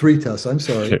 there's 3 tests. I'm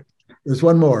sorry. Sure. There's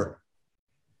one more.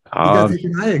 You got to take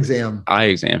an eye exam. Eye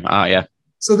exam. Yeah.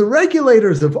 So the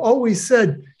regulators have always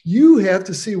said, you have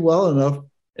to see well enough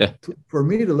for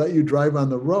me to let you drive on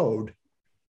the road.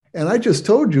 And I just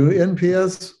told you,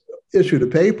 NPS issued a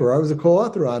paper, I was a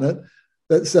co-author on it,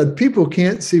 that said people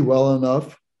can't see well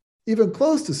enough, even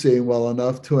close to seeing well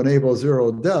enough to enable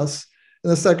 0 deaths.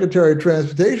 And the Secretary of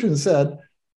Transportation said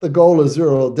the goal is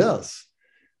 0 deaths.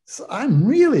 So I'm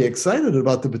really excited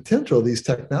about the potential of these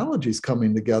technologies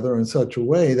coming together in such a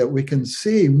way that we can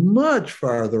see much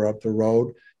farther up the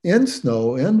road in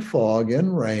snow, in fog,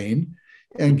 in rain,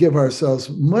 and give ourselves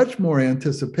much more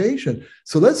anticipation.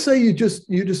 So let's say you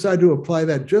decide to apply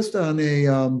that just on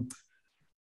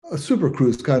a Super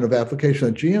Cruise kind of application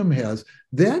that GM has.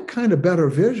 That kind of better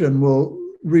vision will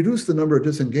reduce the number of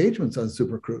disengagements on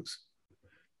Super Cruise.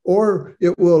 Or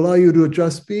it will allow you to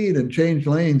adjust speed and change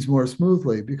lanes more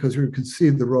smoothly because you can see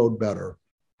the road better.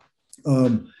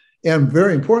 And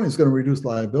very important, it's going to reduce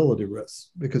liability risks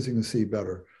because you can see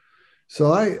better.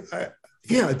 So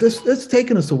it's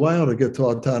taken us a while to get to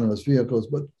autonomous vehicles,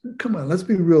 but come on, let's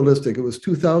be realistic. It was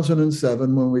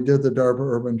 2007 when we did the DARPA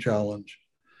Urban Challenge.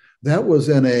 That was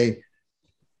in a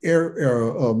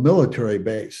military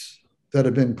base that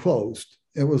had been closed.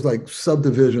 It was like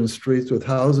subdivision streets with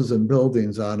houses and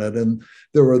buildings on it. And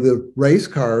there were the race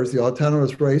cars, the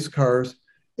autonomous race cars,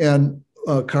 and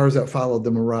cars that followed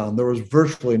them around. There was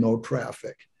virtually no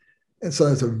traffic. And so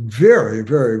it's a very,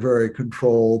 very, very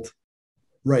controlled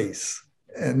race.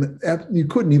 And you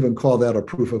couldn't even call that a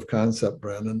proof of concept,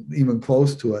 Brandon, even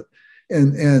close to it.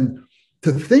 And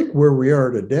to think where we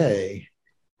are today,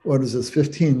 what is this,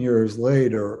 15 years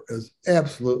later, is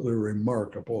absolutely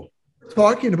remarkable. We're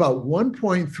talking about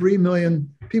 1.3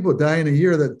 million people dying a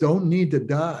year that don't need to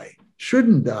die,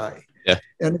 shouldn't die. Yeah.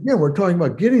 And again, we're talking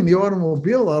about getting the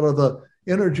automobile out of the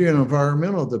energy and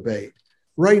environmental debate.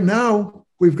 Right now,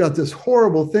 we've got this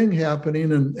horrible thing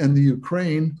happening in the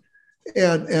Ukraine,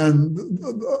 and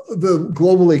the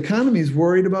global economy is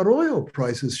worried about oil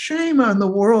prices. Shame on the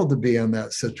world to be in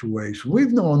that situation.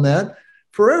 We've known that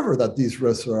forever, that these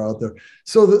risks are out there.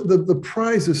 So the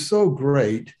prize is so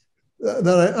great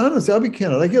that honestly, I'll be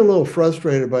candid, I get a little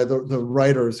frustrated by the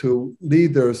writers who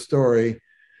lead their story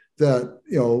that,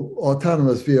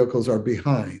 autonomous vehicles are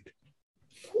behind.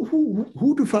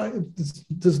 Who define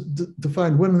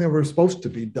when they were supposed to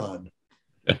be done?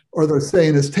 Or they're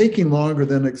saying it's taking longer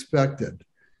than expected.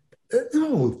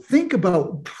 No, think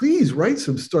about, please write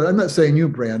some stories. I'm not saying you,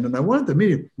 Brandon. I want the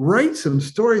media, write some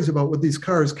stories about what these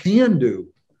cars can do,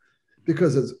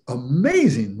 because it's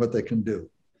amazing what they can do.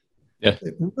 Yeah,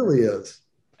 it really is.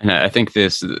 And I think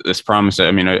this promise,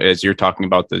 I mean, as you're talking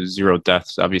about the zero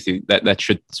deaths, obviously that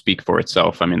should speak for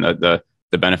itself. I mean, the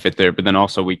benefit there, but then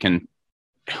also we can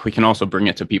also bring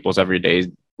it to people's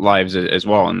everyday lives as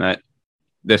well. And that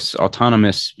this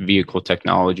autonomous vehicle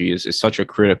technology is such a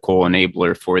critical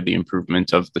enabler for the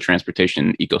improvement of the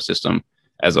transportation ecosystem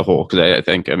as a whole. Because I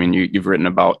think, I mean, you've written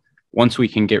about once we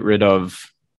can get rid of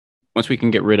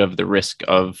the risk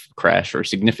of crash, or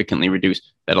significantly reduce,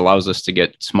 that allows us to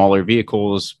get smaller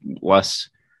vehicles, less.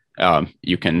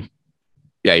 You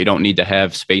don't need to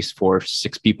have space for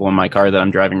 6 people in my car that I'm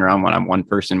driving around when I'm one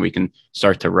person. We can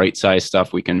start to right size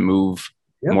stuff. We can move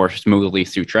more smoothly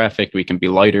through traffic. We can be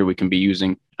lighter. We can be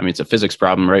using, I mean, it's a physics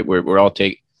problem, right? We're all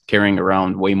carrying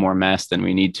around way more mass than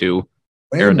we need to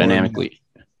aerodynamically.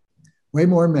 Way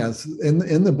more mass.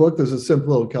 In the book, there's a simple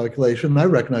little calculation. I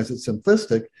recognize it's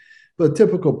simplistic, but a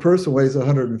typical person weighs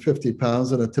 150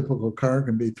 pounds, and a typical car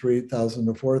can be 3,000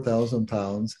 to 4,000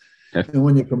 pounds. Yeah. And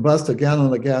when you combust a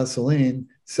gallon of gasoline,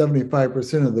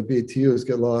 75% of the BTUs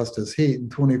get lost as heat,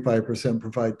 and 25%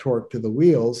 provide torque to the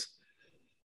wheels.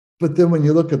 But then when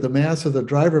you look at the mass of the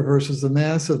driver versus the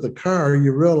mass of the car,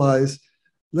 you realize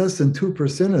less than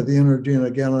 2% of the energy in a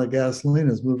gallon of gasoline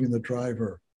is moving the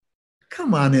driver.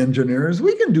 Come on, engineers,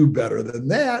 we can do better than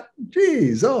that.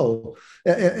 Geez,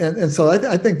 and so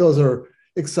I think those are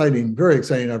exciting, very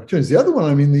exciting opportunities. The other one,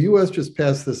 I mean, the U.S. just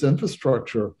passed this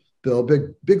infrastructure bill,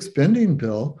 big spending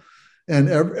bill, and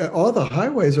all the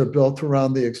highways are built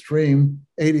around the extreme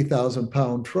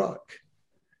 80,000-pound truck.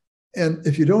 And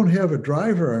if you don't have a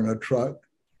driver in a truck,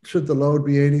 should the load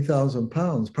be 80,000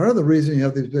 pounds? Part of the reason you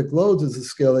have these big loads is the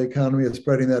scale economy of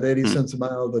spreading that 80 cents a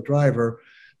mile of the driver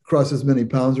across as many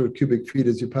pounds or cubic feet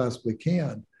as you possibly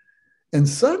can. And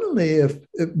suddenly, if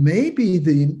maybe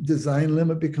the design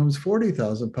limit becomes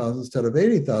 40,000 pounds instead of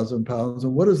 80,000 pounds,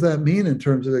 and what does that mean in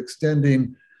terms of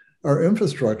extending our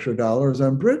infrastructure dollars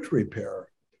on bridge repair?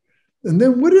 And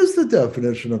then what is the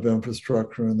definition of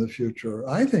infrastructure in the future?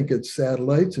 I think it's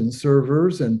satellites and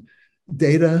servers and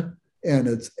data, and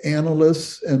it's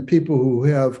analysts and people who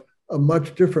have a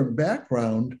much different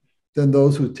background than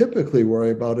those who typically worry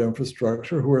about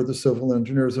infrastructure, who are the civil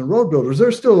engineers and road builders.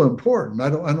 They're still important. I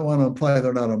don't want to imply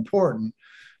they're not important,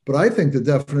 but I think the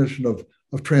definition of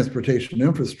transportation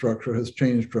infrastructure has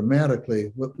changed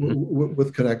dramatically with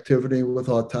connectivity, with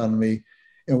autonomy,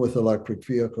 and with electric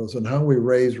vehicles, and how we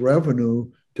raise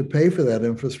revenue to pay for that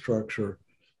infrastructure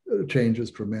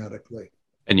changes dramatically.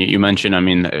 And you mentioned, I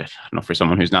mean, I don't know, for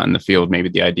someone who's not in the field, maybe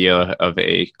the idea of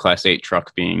a Class 8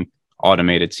 truck being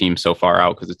automated seems so far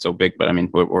out because it's so big. But I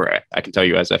mean, I can tell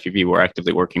you as FEV, we're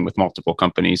actively working with multiple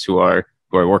companies who are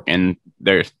working.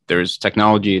 There's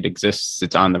technology, it exists,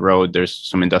 it's on the road. There's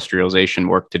some industrialization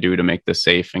work to do to make this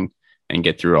safe and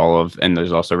get through and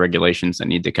there's also regulations that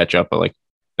need to catch up. But like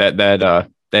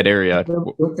that area.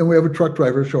 And we have a truck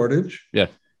driver shortage. Yeah.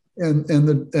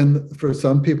 And for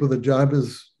some people, the job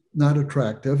is not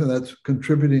attractive, and that's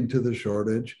contributing to the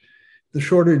shortage. The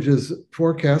shortage is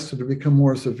forecasted to become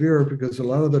more severe because a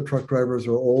lot of the truck drivers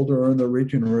are older and they're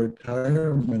reaching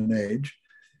retirement age.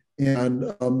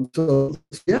 And so,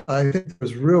 yeah, I think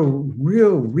there's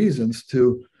real reasons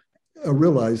to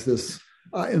realize this.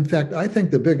 In fact, I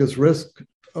think the biggest risk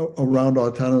around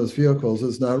autonomous vehicles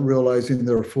is not realizing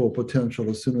their full potential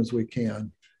as soon as we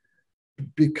can.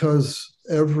 because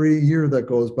every year that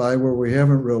goes by where we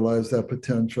haven't realized that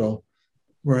potential,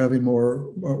 we're having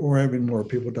more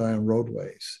people die on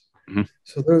roadways. Mm-hmm.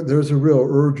 So there's a real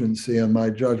urgency in my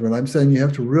judgment. I'm saying you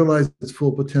have to realize its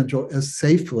full potential as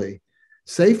safely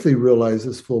realize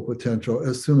its full potential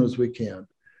as soon as we can.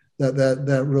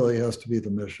 That really has to be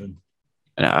the mission.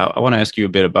 And I want to ask you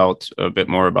a bit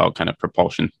more about kind of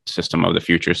propulsion system of the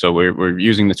future. So we're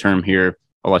using the term here,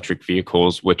 electric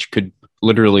vehicles, which could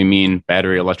literally mean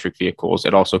battery electric vehicles.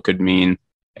 It also could mean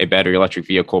a battery electric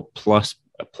vehicle plus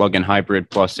a plug-in hybrid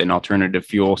plus an alternative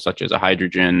fuel, such as a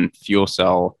hydrogen fuel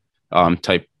cell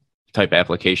type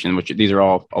application, which these are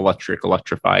all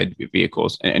electrified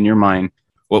vehicles. In your mind,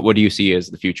 what do you see as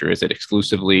the future? Is it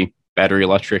exclusively battery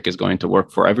electric is going to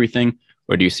work for everything?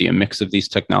 Or do you see a mix of these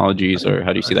technologies, or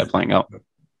how do you see that playing out?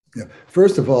 Yeah.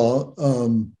 First of all,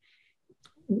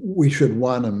 we should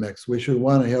want a mix. We should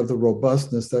want to have the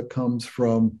robustness that comes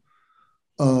from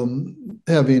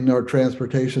having our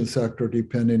transportation sector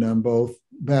depending on both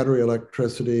battery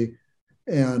electricity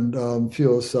and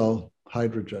fuel cell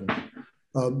hydrogen.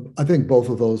 I think both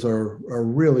of those are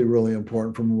really, really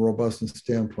important from a robustness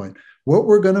standpoint. What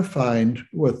we're going to find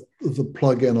with the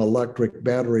plug-in electric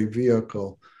battery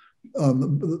vehicle,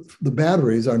 the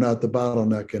batteries are not the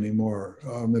bottleneck anymore.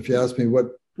 If you ask me what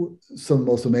some of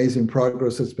the most amazing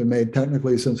progress that's been made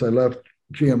technically since I left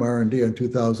GM R&D in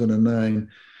 2009,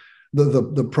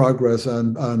 the progress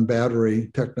on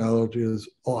battery technology is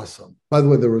awesome. By the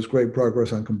way, there was great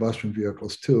progress on combustion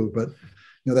vehicles too, but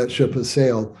that ship has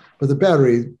sailed. But the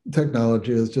battery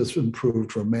technology has just improved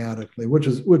dramatically, which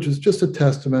is just a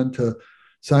testament to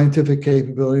scientific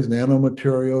capabilities,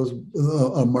 nanomaterials,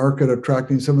 a market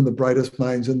attracting some of the brightest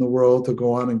minds in the world to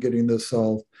go on and getting this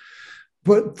solved.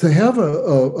 But to have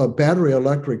a battery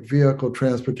electric vehicle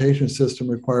transportation system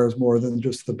requires more than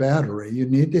just the battery. You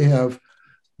need to have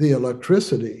the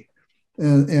electricity.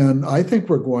 And I think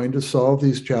we're going to solve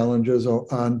these challenges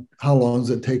on how long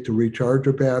does it take to recharge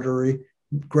a battery.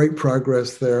 Great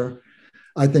progress there.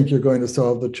 I think you're going to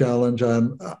solve the challenge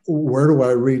on where do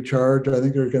I recharge? I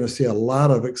think you're going to see a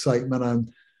lot of excitement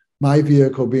on my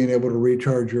vehicle being able to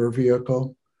recharge your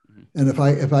vehicle. And if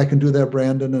I can do that,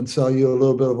 Brandon, and sell you a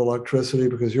little bit of electricity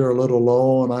because you're a little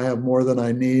low and I have more than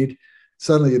I need,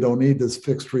 suddenly you don't need this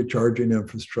fixed recharging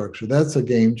infrastructure. That's a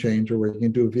game changer where you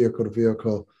can do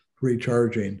vehicle-to-vehicle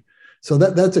recharging. So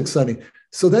that's exciting.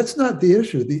 So that's not the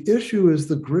issue. The issue is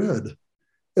the grid.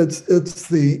 It's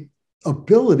the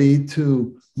ability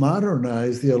to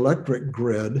modernize the electric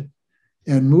grid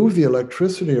and move the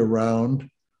electricity around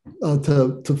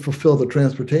to fulfill the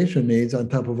transportation needs on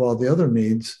top of all the other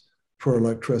needs for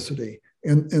electricity.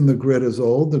 And the grid is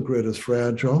old, the grid is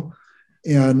fragile,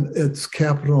 and it's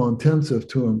capital intensive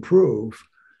to improve.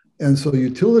 And so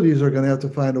utilities are going to have to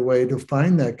find a way to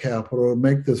find that capital and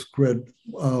make this grid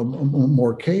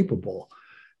more capable.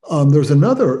 There's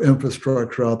another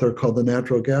infrastructure out there called the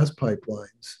natural gas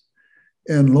pipelines.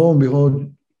 And lo and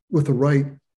behold, with the right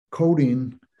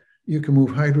coating, you can move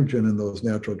hydrogen in those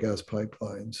natural gas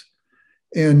pipelines.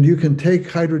 And you can take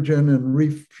hydrogen and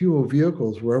refuel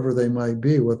vehicles wherever they might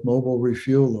be with mobile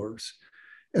refuelers.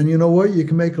 And you know what? You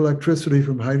can make electricity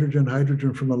from hydrogen,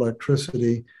 hydrogen from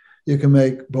electricity. You can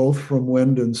make both from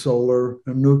wind and solar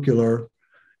and nuclear.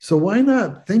 So why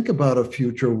not think about a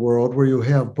future world where you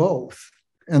have both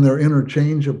and they're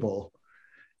interchangeable?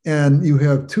 And you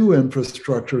have two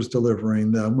infrastructures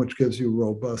delivering them, which gives you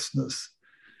robustness.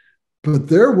 But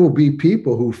there will be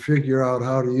people who figure out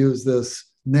how to use this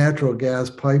natural gas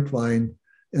pipeline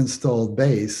installed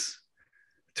base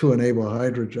to enable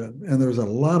hydrogen. And there's a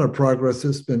lot of progress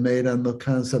that's been made on the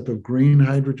concept of green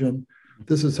hydrogen.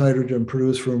 This is hydrogen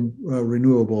produced from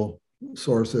renewable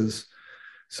sources.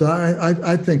 So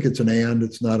I think it's an and,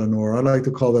 it's not an or. I like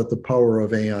to call that the power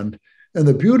of and. And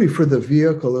the beauty for the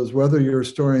vehicle is whether you're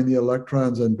storing the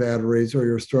electrons in batteries or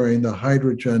you're storing the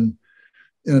hydrogen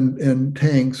in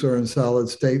tanks or in solid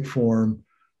state form,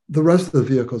 the rest of the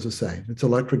vehicle is the same. It's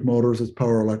electric motors, it's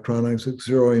power electronics, it's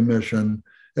zero emission,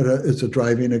 it's a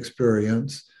driving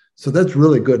experience. So that's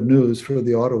really good news for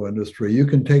the auto industry. You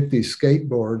can take these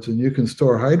skateboards and you can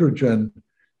store hydrogen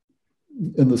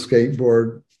in the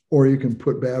skateboard, or you can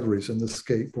put batteries in the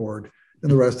skateboard,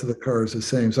 and the rest of the car is the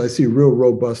same. So I see real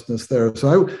robustness there.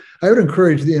 So I would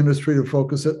encourage the industry to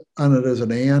focus on it as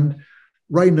an and.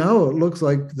 Right now, it looks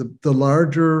like the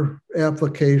larger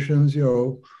applications,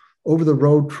 over the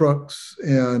road trucks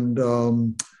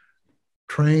and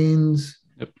trains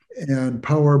and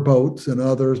power boats and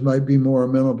others might be more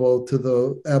amenable to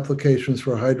the applications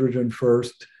for hydrogen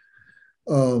first.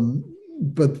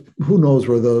 But who knows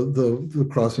where the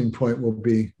crossing point will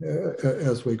be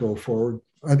as we go forward.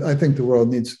 I think the world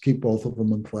needs to keep both of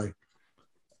them in play.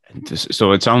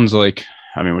 So it sounds like,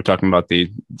 I mean, we're talking about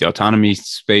the autonomy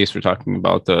space. We're talking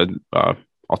about the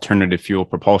alternative fuel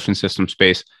propulsion system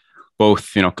space.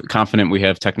 Both, confident we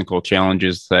have technical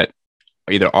challenges that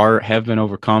either have been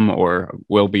overcome or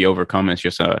will be overcome. It's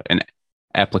just an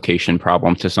application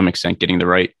problem to some extent. Getting the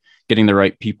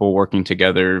right people working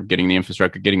together, getting the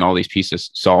infrastructure, getting all these pieces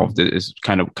solved is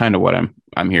kind of what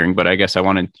I'm hearing. But I guess I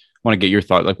want to get your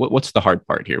thought. Like, what's the hard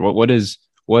part here? What is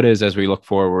as we look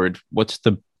forward? What's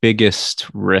the biggest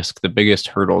risk, the biggest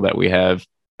hurdle that we have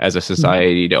as a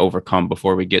society to overcome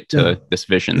before we get to this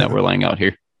vision that we're laying out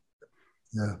here?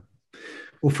 Yeah.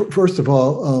 Well, first of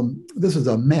all, this is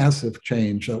a massive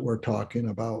change that we're talking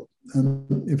about.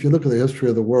 And if you look at the history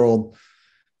of the world,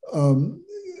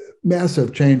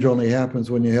 massive change only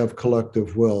happens when you have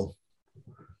collective will.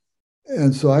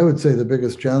 And so I would say the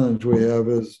biggest challenge we have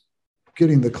is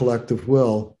getting the collective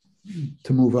will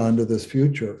to move on to this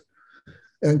future.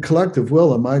 And collective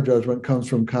will, in my judgment, comes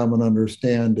from common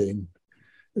understanding.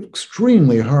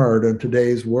 Extremely hard in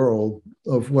today's world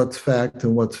of what's fact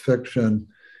and what's fiction,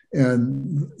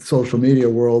 and social media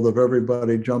world of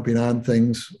everybody jumping on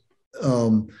things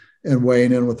and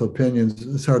weighing in with opinions.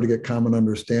 It's hard to get common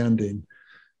understanding.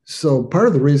 So part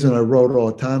of the reason I wrote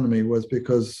Autonomy was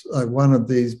because I wanted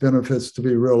these benefits to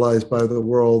be realized by the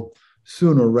world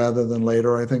sooner rather than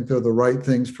later. I think they're the right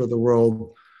things for the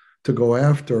world to go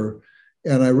after.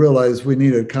 And I realized we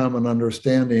needed common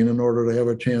understanding in order to have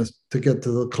a chance to get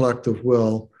to the collective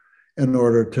will, in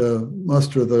order to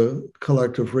muster the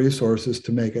collective resources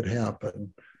to make it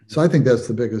happen. So I think that's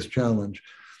the biggest challenge.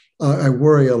 I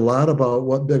worry a lot about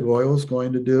what big oil is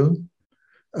going to do.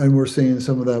 And we're seeing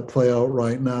some of that play out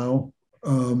right now.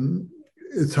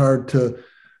 It's hard to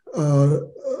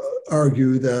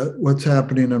argue that what's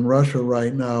happening in Russia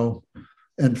right now,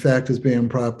 in fact, is being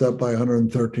propped up by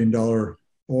 $113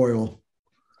 oil.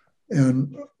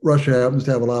 And Russia happens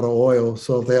to have a lot of oil.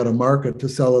 So if they had a market to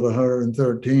sell at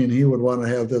 113, he would want to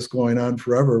have this going on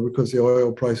forever because the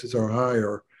oil prices are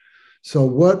higher. So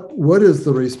what is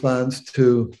the response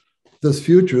to this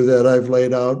future that I've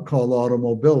laid out called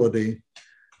automobility?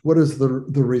 What is the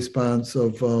response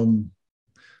of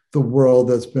the world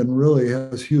that's been really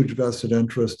has huge vested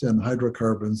interest in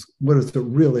hydrocarbons? What is it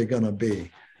really going to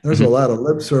be? There's a lot of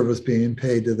lip service being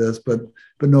paid to this, but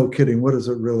no kidding, what is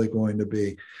it really going to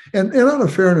be? And out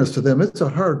of fairness to them, it's a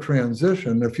hard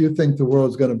transition. If you think the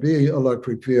world's going to be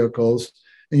electric vehicles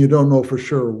and you don't know for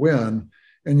sure when,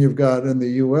 and you've got in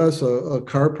the US a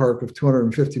car park of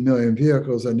 250 million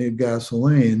vehicles that need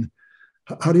gasoline,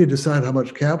 how do you decide how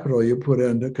much capital you put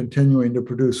into continuing to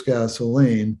produce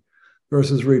gasoline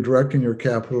versus redirecting your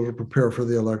capital to prepare for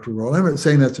the electric world? I'm not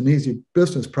saying that's an easy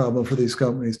business problem for these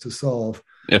companies to solve.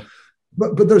 Yeah.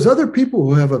 But there's other people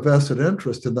who have a vested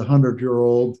interest in the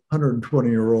 100-year-old,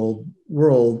 120-year-old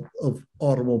world of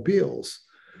automobiles.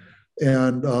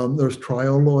 And there's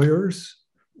trial lawyers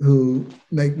who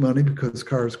make money because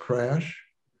cars crash.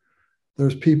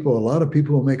 There's a lot of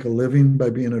people who make a living by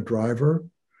being a driver.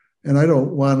 And I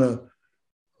don't want to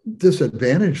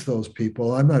disadvantage those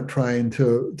people. I'm not trying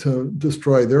to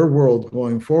destroy their world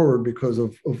going forward because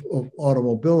of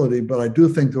automobility, but I do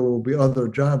think there will be other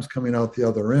jobs coming out the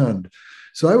other end.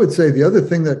 So I would say the other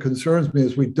thing that concerns me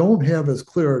is we don't have as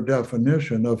clear a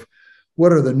definition of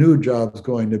what are the new jobs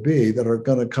going to be that are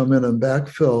going to come in and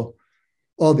backfill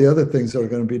all the other things that are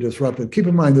going to be disrupted. Keep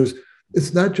in mind,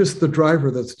 it's not just the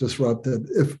driver that's disrupted.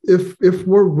 If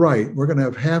we're right, we're going to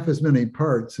have half as many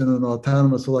parts in an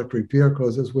autonomous electric vehicle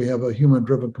as we have a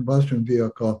human-driven combustion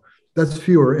vehicle. That's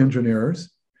fewer engineers.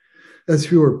 That's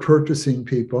fewer purchasing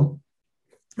people.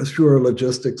 That's fewer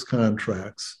logistics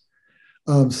contracts.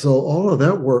 So all of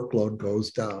that workload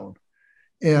goes down.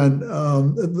 And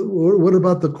what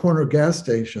about the corner gas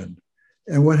station?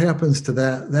 And what happens to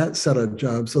that set of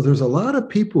jobs? So there's a lot of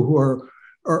people who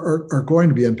are going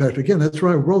to be impacted. Again, that's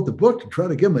why I wrote the book, to try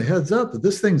to give them a heads up that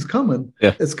this thing's coming.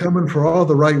 Yeah. It's coming for all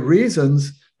the right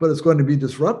reasons, but it's going to be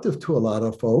disruptive to a lot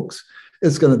of folks.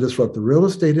 It's going to disrupt the real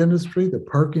estate industry, the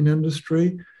parking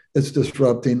industry. It's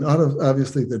disrupting,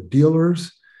 obviously, the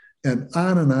dealers, and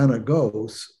on it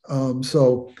goes.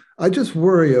 So I just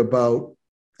worry about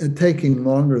it taking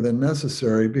longer than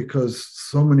necessary because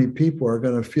so many people are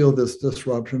going to feel this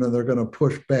disruption and they're going to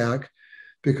push back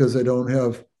because they don't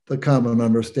have the common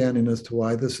understanding as to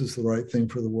why this is the right thing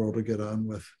for the world to get on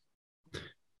with.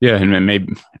 Yeah, and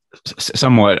maybe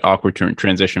somewhat awkward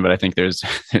transition, but I think there's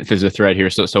a thread here.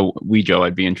 So Joe,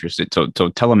 I'd be interested. So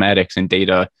telematics and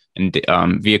data and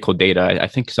vehicle data, I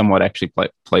think somewhat actually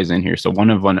plays in here. So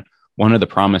one of the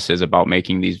promises about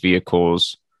making these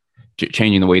vehicles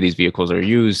changing the way these vehicles are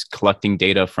used, collecting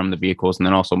data from the vehicles, and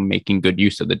then also making good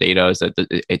use of the data, is that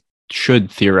it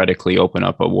should theoretically open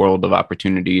up a world of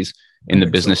opportunities in the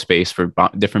business space for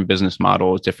different business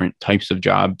models, different types of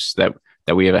jobs that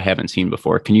we haven't seen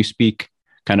before. Can you speak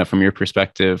kind of from your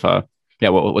perspective,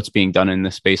 what's being done in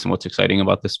this space and what's exciting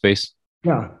about this space?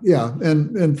 Yeah.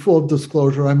 And full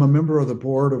disclosure, I'm a member of the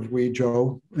board of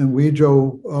Wejo, and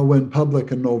Wejo went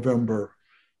public in November.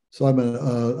 So I'm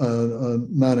a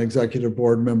non-executive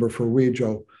board member for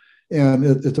Wejo, and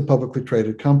it's a publicly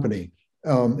traded company.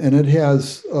 And it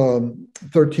has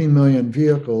 13 million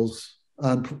vehicles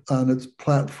on its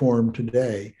platform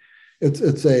today.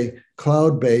 It's a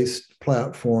cloud-based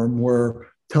platform where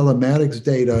telematics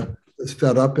data is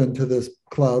fed up into this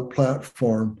cloud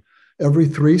platform every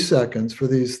 3 seconds for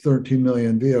these 13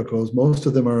 million vehicles. Most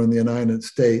of them are in the United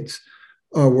States.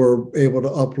 We're able to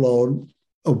upload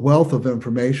a wealth of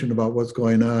information about what's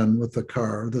going on with the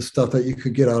car, the stuff that you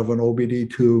could get out of an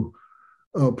OBD2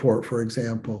 port, for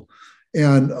example.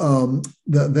 And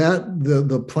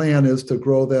the plan is to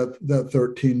grow that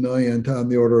 13 million to on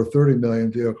the order of 30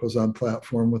 million vehicles on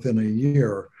platform within a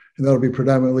year. And that'll be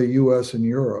predominantly US and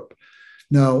Europe.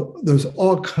 Now, there's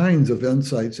all kinds of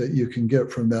insights that you can get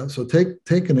from that. So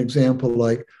take an example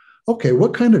like, okay,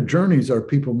 what kind of journeys are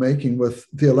people making with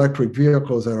the electric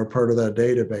vehicles that are part of that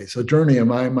database? A journey in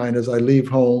my mind is I leave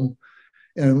home,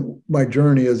 and my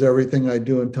journey is everything I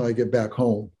do until I get back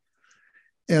home.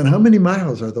 And how many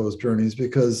miles are those journeys?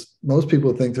 Because most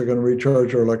people think they're going to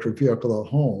recharge their electric vehicle at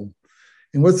home.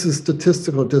 And what's the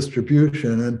statistical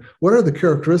distribution? And what are the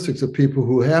characteristics of people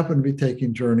who happen to be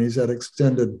taking journeys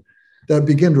that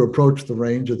begin to approach the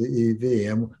range of the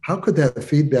EV? And how could that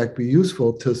feedback be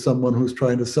useful to someone who's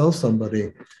trying to sell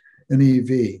somebody an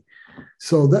EV?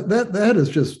 So that is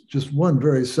just one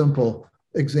very simple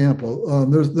example.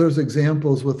 There's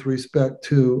examples with respect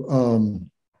to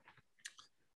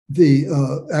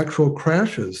the actual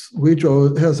crashes.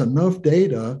 Wejo has enough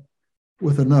data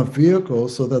with enough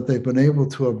vehicles so that they've been able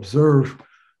to observe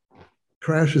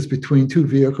crashes between two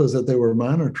vehicles that they were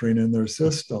monitoring in their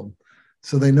system.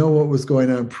 So they know what was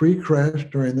going on pre-crash,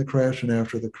 during the crash, and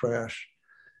after the crash.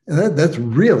 And that's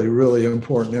really, really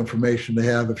important information to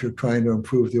have if you're trying to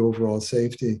improve the overall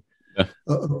safety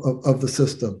of the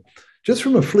system. Just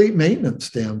from a fleet maintenance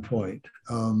standpoint,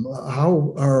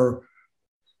 how are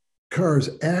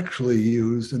cars actually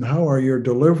used, and how are your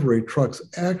delivery trucks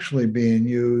actually being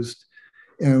used?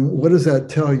 And what does that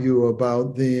tell you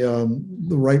about the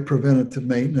right preventative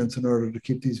maintenance in order to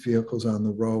keep these vehicles on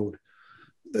the road?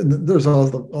 And there's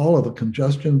all of the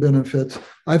congestion benefits.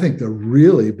 I think the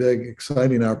really big,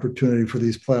 exciting opportunity for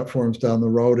these platforms down the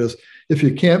road is if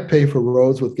you can't pay for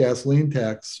roads with gasoline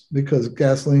tax because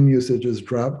gasoline usage has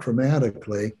dropped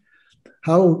dramatically,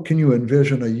 how can you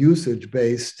envision a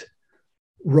usage-based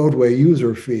roadway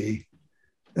user fee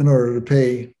in order to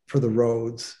pay for the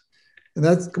roads? And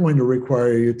that's going to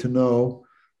require you to know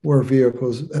which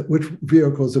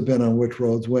vehicles have been on which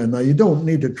roads when. Now, you don't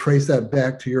need to trace that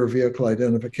back to your vehicle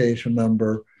identification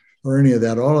number or any of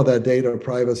that. All of that data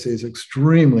privacy is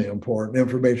extremely important.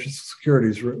 Information security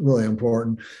is really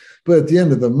important. But at the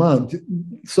end of the month,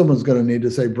 someone's going to need to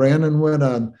say, Brandon went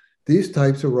on these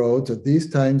types of roads at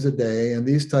these times a day, and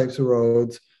these types of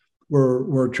roads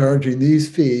we're charging these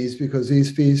fees because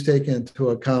these fees take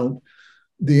into account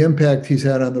the impact he's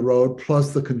had on the road,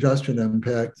 plus the congestion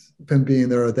impact from being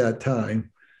there at that time.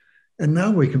 And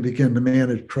now we can begin to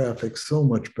manage traffic so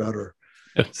much better.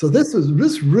 Yeah. So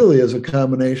this really is a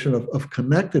combination of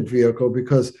connected vehicle,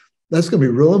 because that's going to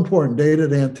be real important data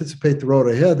to anticipate the road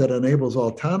ahead that enables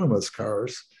autonomous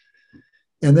cars.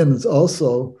 And then it's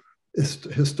also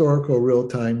historical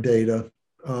real-time data.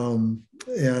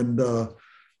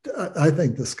 I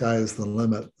think the sky is the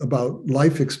limit about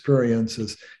life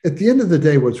experiences. At the end of the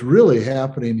day, what's really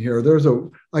happening here,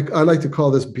 I like to call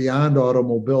this beyond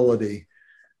automobility.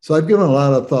 So I've given a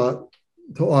lot of thought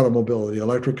to automobility,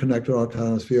 electric connected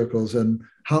autonomous vehicles, and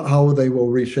how they will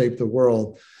reshape the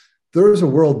world. There is a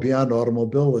world beyond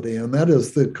automobility, and that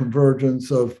is the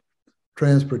convergence of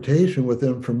transportation with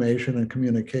information and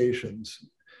communications.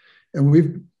 And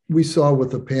we saw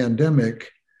with the pandemic,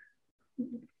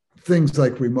 things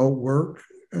like remote work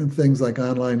and things like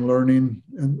online learning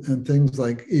and things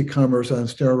like e-commerce on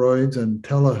steroids and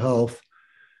telehealth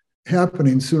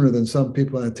happening sooner than some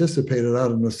people anticipated out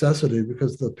of necessity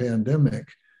because of the pandemic.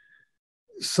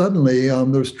 Suddenly,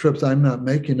 there's trips I'm not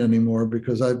making anymore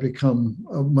because I've become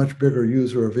a much bigger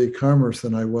user of e-commerce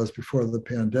than I was before the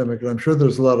pandemic. And I'm sure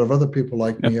there's a lot of other people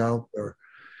like me out there.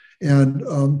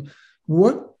 And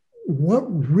what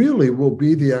really will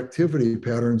be the activity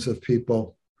patterns of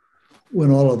people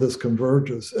when all of this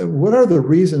converges. And what are the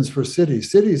reasons for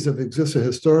cities? Cities have existed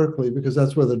historically because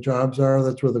that's where the jobs are,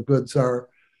 that's where the goods are,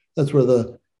 that's where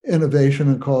the innovation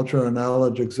and culture and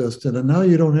knowledge existed. And now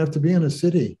you don't have to be in a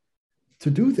city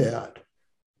to do that.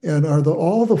 And are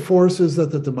all the forces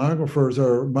that the demographers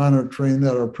are monitoring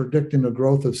that are predicting the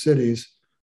growth of cities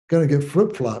going to get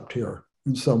flip-flopped here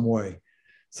in some way?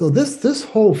 So this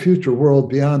whole future world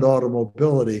beyond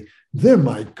automobility, then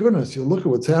my goodness, you look at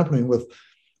what's happening with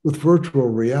virtual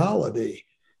reality.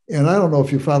 And I don't know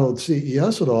if you followed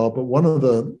CES at all, but one of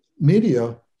the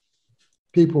media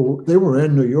people, they were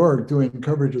in New York doing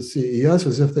coverage of CES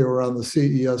as if they were on the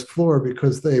CES floor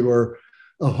because they were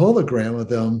a hologram of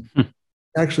them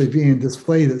actually being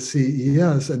displayed at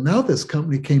CES. And now this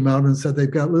company came out and said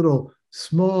they've got little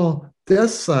small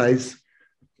desk-sized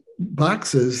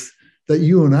boxes that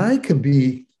you and I can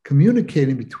be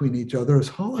communicating between each other as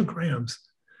holograms.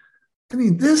 I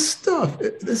mean, this stuff,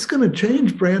 it's going to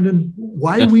change, Brandon,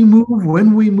 why we move,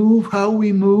 when we move, how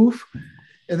we move.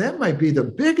 And that might be the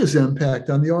biggest impact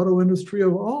on the auto industry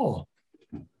of all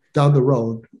down the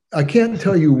road. I can't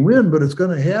tell you when, but it's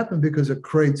going to happen because it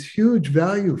creates huge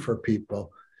value for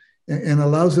people and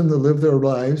allows them to live their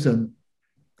lives in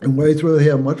ways where they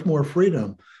have much more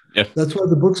freedom. Yeah. That's why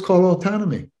the book's called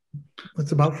Autonomy.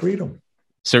 It's about freedom.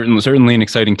 Certainly an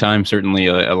exciting time. Certainly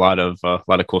a lot of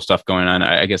cool stuff going on.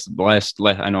 I guess the last,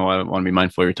 I know I want to be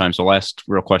mindful of your time. So last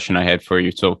real question I had for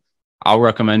you. So I'll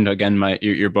recommend again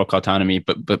your book Autonomy,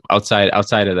 but outside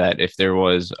of that, if there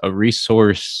was a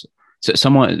resource,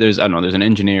 someone there's an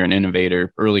engineer, an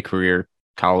innovator, early career,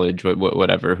 college,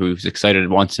 whatever, who's excited,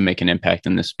 wants to make an impact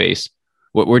in this space.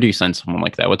 Where do you send someone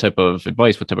like that? What type of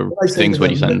advice? What type of things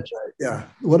would you send? Yeah,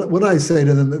 what I say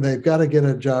to them, they've got to get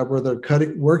a job where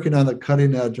they're working on the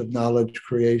cutting edge of knowledge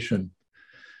creation.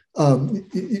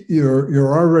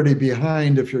 You're already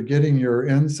behind if you're getting your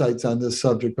insights on this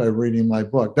subject by reading my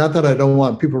book. Not that I don't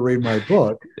want people to read my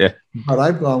book, but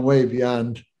I've gone way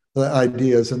beyond the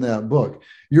ideas in that book.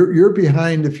 You're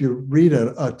behind if you read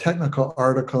a technical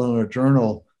article in a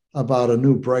journal about a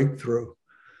new breakthrough.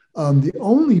 The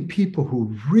only people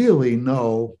who really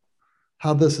know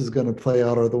how this is going to play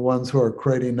out are the ones who are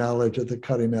creating knowledge at the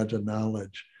cutting edge of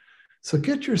knowledge. So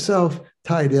get yourself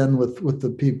tied in with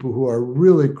the people who are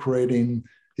really creating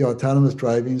the autonomous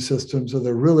driving systems, or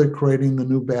they're really creating the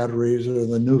new batteries or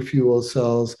the new fuel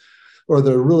cells, or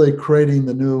they're really creating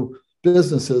the new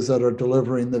businesses that are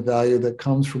delivering the value that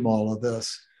comes from all of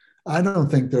this. I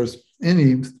don't think there's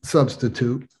any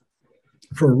substitute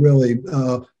for really,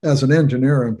 as an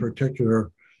engineer in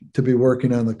particular, to be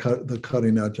working on the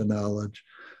cutting edge of knowledge.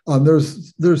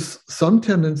 There's some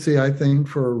tendency, I think,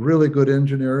 for really good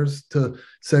engineers to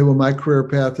say, well, my career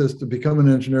path is to become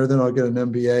an engineer, then I'll get an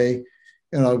MBA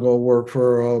and I'll go work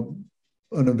for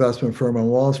an investment firm on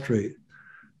Wall Street.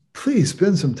 Please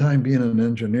spend some time being an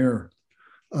engineer.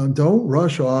 Don't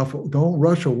rush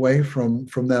away from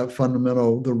that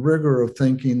fundamental, the rigor of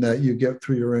thinking that you get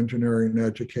through your engineering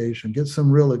education. Get some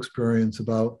real experience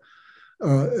about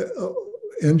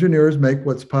engineers make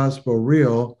what's possible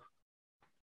real.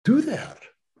 Do that.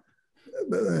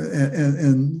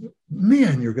 And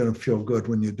man, you're going to feel good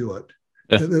when you do it.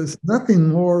 Yeah. There's nothing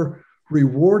more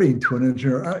rewarding to an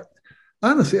engineer.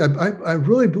 Honestly, I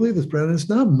really believe this, Brandon. It's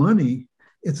not money.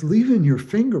 It's leaving your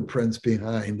fingerprints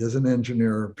behind as an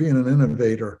engineer, being an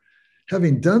innovator,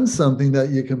 having done something that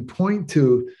you can point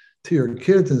to your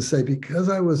kids and say, because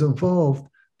I was involved,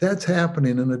 that's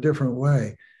happening in a different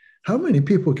way. How many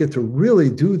people get to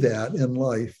really do that in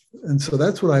life? And so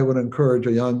that's what I would encourage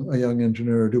a young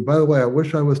engineer to do. By the way, I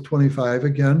wish I was 25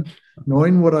 again.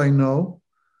 Knowing what I know,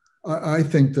 I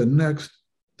think the next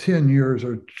 10 years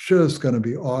are just going to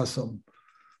be awesome.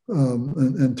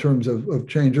 In terms of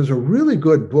change. There's a really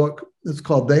good book. It's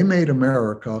called They Made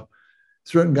America.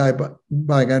 It's written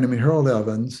by a guy named Harold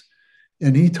Evans.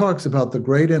 And he talks about the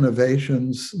great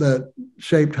innovations that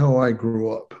shaped how I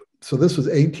grew up. So this was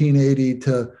 1880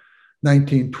 to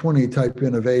 1920 type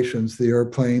innovations: the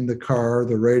airplane, the car,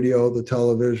 the radio, the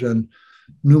television,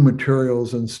 new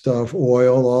materials and stuff,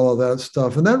 oil, all of that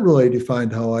stuff. And that really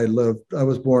defined how I lived. I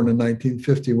was born in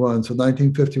 1951. So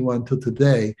 1951 to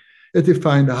today, it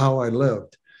defined how I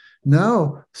lived.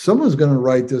 Now, someone's going to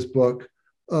write this book,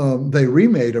 They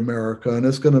Remade America, and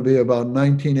it's going to be about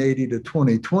 1980 to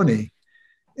 2020,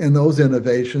 and those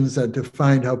innovations that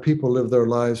defined how people live their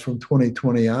lives from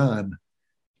 2020 on.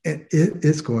 And it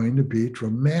is going to be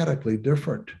dramatically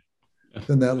different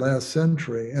than that last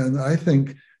century. And I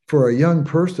think for a young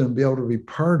person to be able to be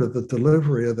part of the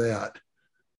delivery of that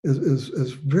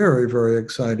is very, very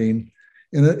exciting.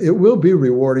 And it will be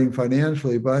rewarding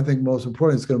financially, but I think most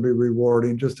important, it's going to be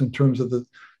rewarding just in terms of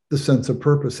the the sense of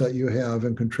purpose that you have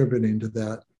in contributing to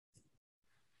that.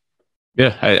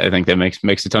 Yeah, I think that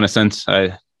makes a ton of sense.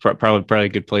 Probably a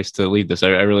good place to leave this. I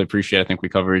really appreciate it. I think we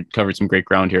covered some great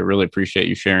ground here. Really appreciate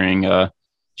you sharing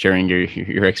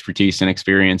your expertise and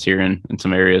experience here in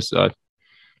some areas.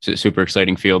 It's a super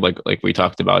exciting field, like we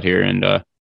talked about here, and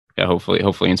yeah,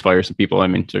 hopefully inspire some people. I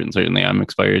mean, certainly I'm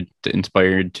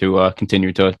inspired to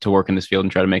continue to work in this field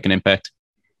and try to make an impact.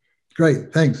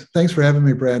 Great, thanks for having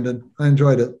me, Brandon. I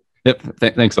enjoyed it. Yep,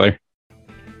 thanks, Larry.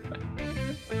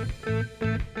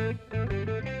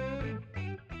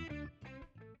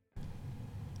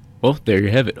 Well, there you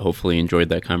have it. Hopefully you enjoyed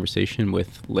that conversation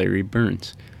with Larry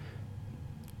Burns.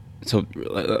 So,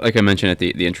 like I mentioned at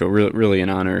the intro, really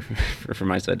an honor for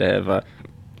my side to have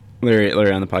Larry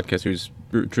on the podcast, who's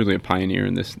truly a pioneer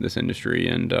in this industry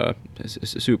and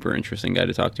is a super interesting guy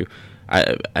to talk to.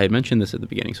 I mentioned this at the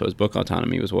beginning, so his book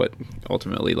Autonomy was what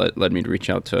ultimately led me to reach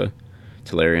out to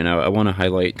Larry, and I want to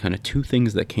highlight kind of two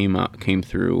things that came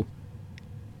through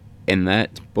in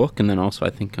that book, and then also I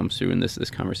think comes through in this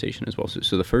conversation as well.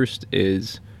 So the first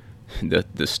is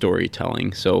the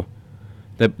storytelling. So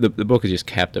the book is just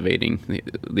captivating.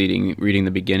 Reading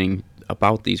the beginning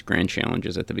about these grand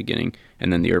challenges at the beginning,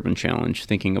 and then the urban challenge,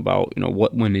 thinking about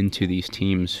what went into these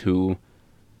teams who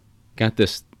got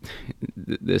this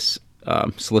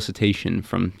solicitation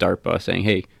from DARPA saying,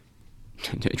 hey,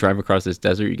 drive across this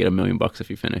desert, you get $1 million if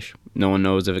you finish. No one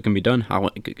knows if it can be done,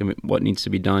 what needs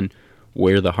to be done,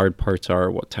 where the hard parts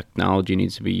are, what technology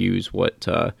needs to be used,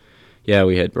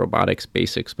 we had robotics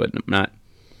basics, but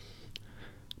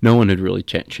no one had really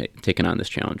taken on this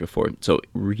challenge before. So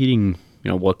reading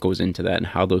what goes into that and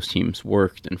how those teams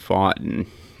worked and fought and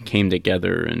came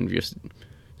together and just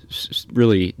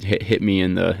really hit me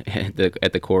at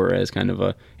the core as kind of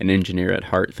an engineer at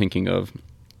heart, thinking of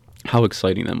how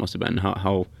exciting that must have been,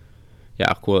 how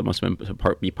cool it must have been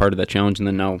to be part of that challenge. And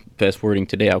then now fast forwarding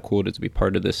today, how cool it is to be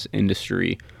part of this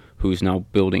industry who's now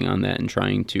building on that and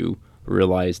trying to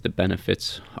realize the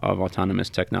benefits of autonomous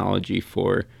technology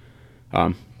for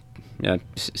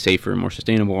safer, more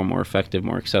sustainable, more effective,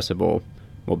 more accessible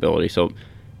mobility. So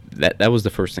that was the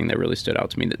first thing that really stood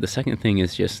out to me. The second thing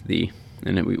is just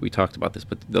and we talked about this,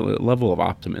 but the level of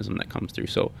optimism that comes through.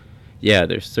 So yeah,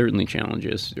 there's certainly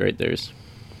challenges, right? There's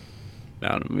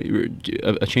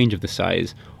a change of the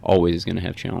size always is going to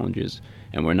have challenges,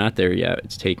 and we're not there yet.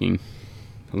 It's taking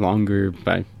longer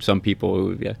by some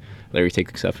people. Larry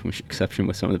takes exception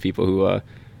with some of the people who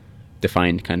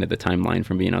defined kind of the timeline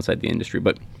from being outside the industry.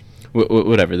 But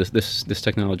whatever, this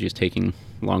technology is taking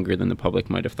longer than the public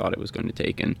might have thought it was going to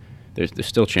take, and there's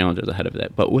still challenges ahead of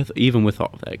that. But even with all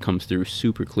of that, it comes through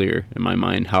super clear in my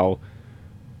mind how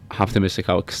optimistic,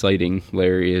 how exciting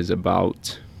Larry is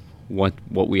about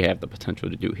what we have the potential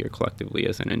to do here collectively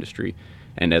as an industry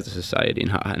and as a society,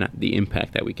 and the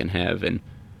impact that we can have in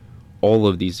all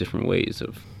of these different ways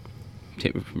of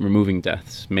removing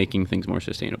deaths, making things more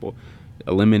sustainable,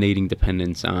 eliminating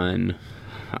dependence on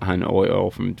oil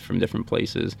from different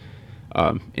places,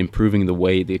 improving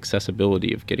the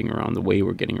accessibility of getting around, the way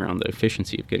we're getting around, the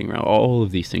efficiency of getting around. All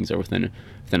of these things are within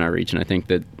our reach, and I think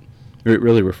that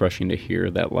really refreshing to hear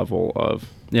that level of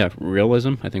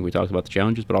realism. I think we talked about the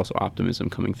challenges, but also optimism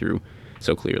coming through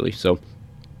so clearly. So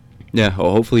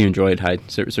hopefully you enjoyed.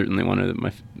 Certainly one of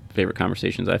my favorite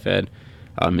conversations I've had.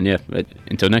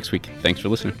 Until next week, thanks for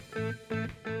listening.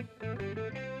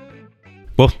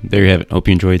 Well, there you have it. Hope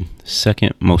you enjoyed the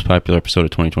second most popular episode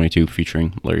of 2022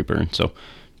 featuring Larry Burns. So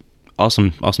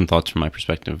awesome thoughts from my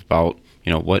perspective about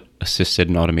what assisted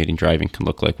and automating driving can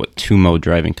look like, what two-mode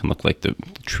driving can look like, the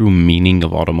true meaning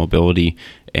of automobility,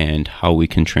 and how we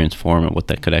can transform it, what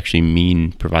that could actually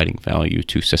mean providing value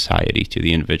to society, to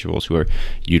the individuals who are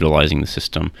utilizing the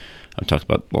system. I've talked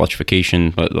about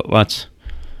electrification, but lots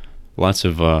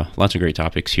of great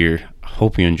topics here.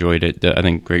 Hope you enjoyed it. I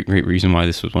think great reason why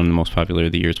this was one of the most popular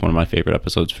of the year. It's one of my favorite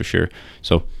episodes for sure.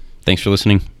 So thanks for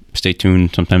listening. Stay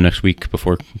tuned. Sometime next week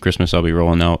before Christmas, I'll be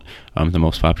rolling out the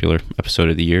most popular episode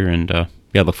of the year, and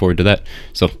look forward to that.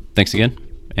 So thanks again,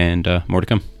 and more to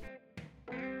come.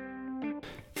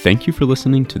 Thank you for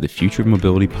listening to the Future of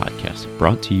Mobility podcast,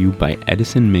 brought to you by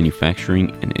Edison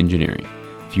Manufacturing and Engineering.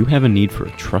 If you have a need for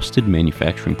a trusted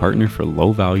manufacturing partner for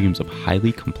low volumes of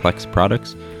highly complex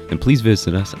products, then please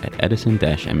visit us at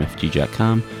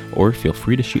edison-mfg.com, or feel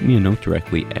free to shoot me a note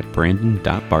directly at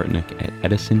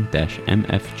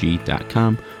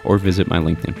brandon.bartnick@edison-mfg.com, or visit my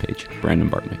LinkedIn page, Brandon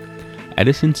Bartnick.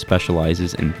 Edison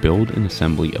specializes in build and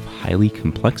assembly of highly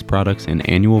complex products in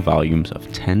annual volumes of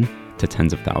 10 to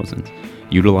tens of thousands,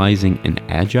 utilizing an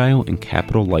agile and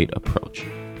capital-light approach.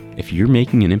 If you're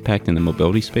making an impact in the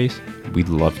mobility space, we'd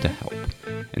love to help.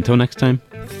 Until next time,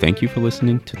 thank you for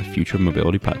listening to the Future of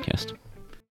Mobility podcast.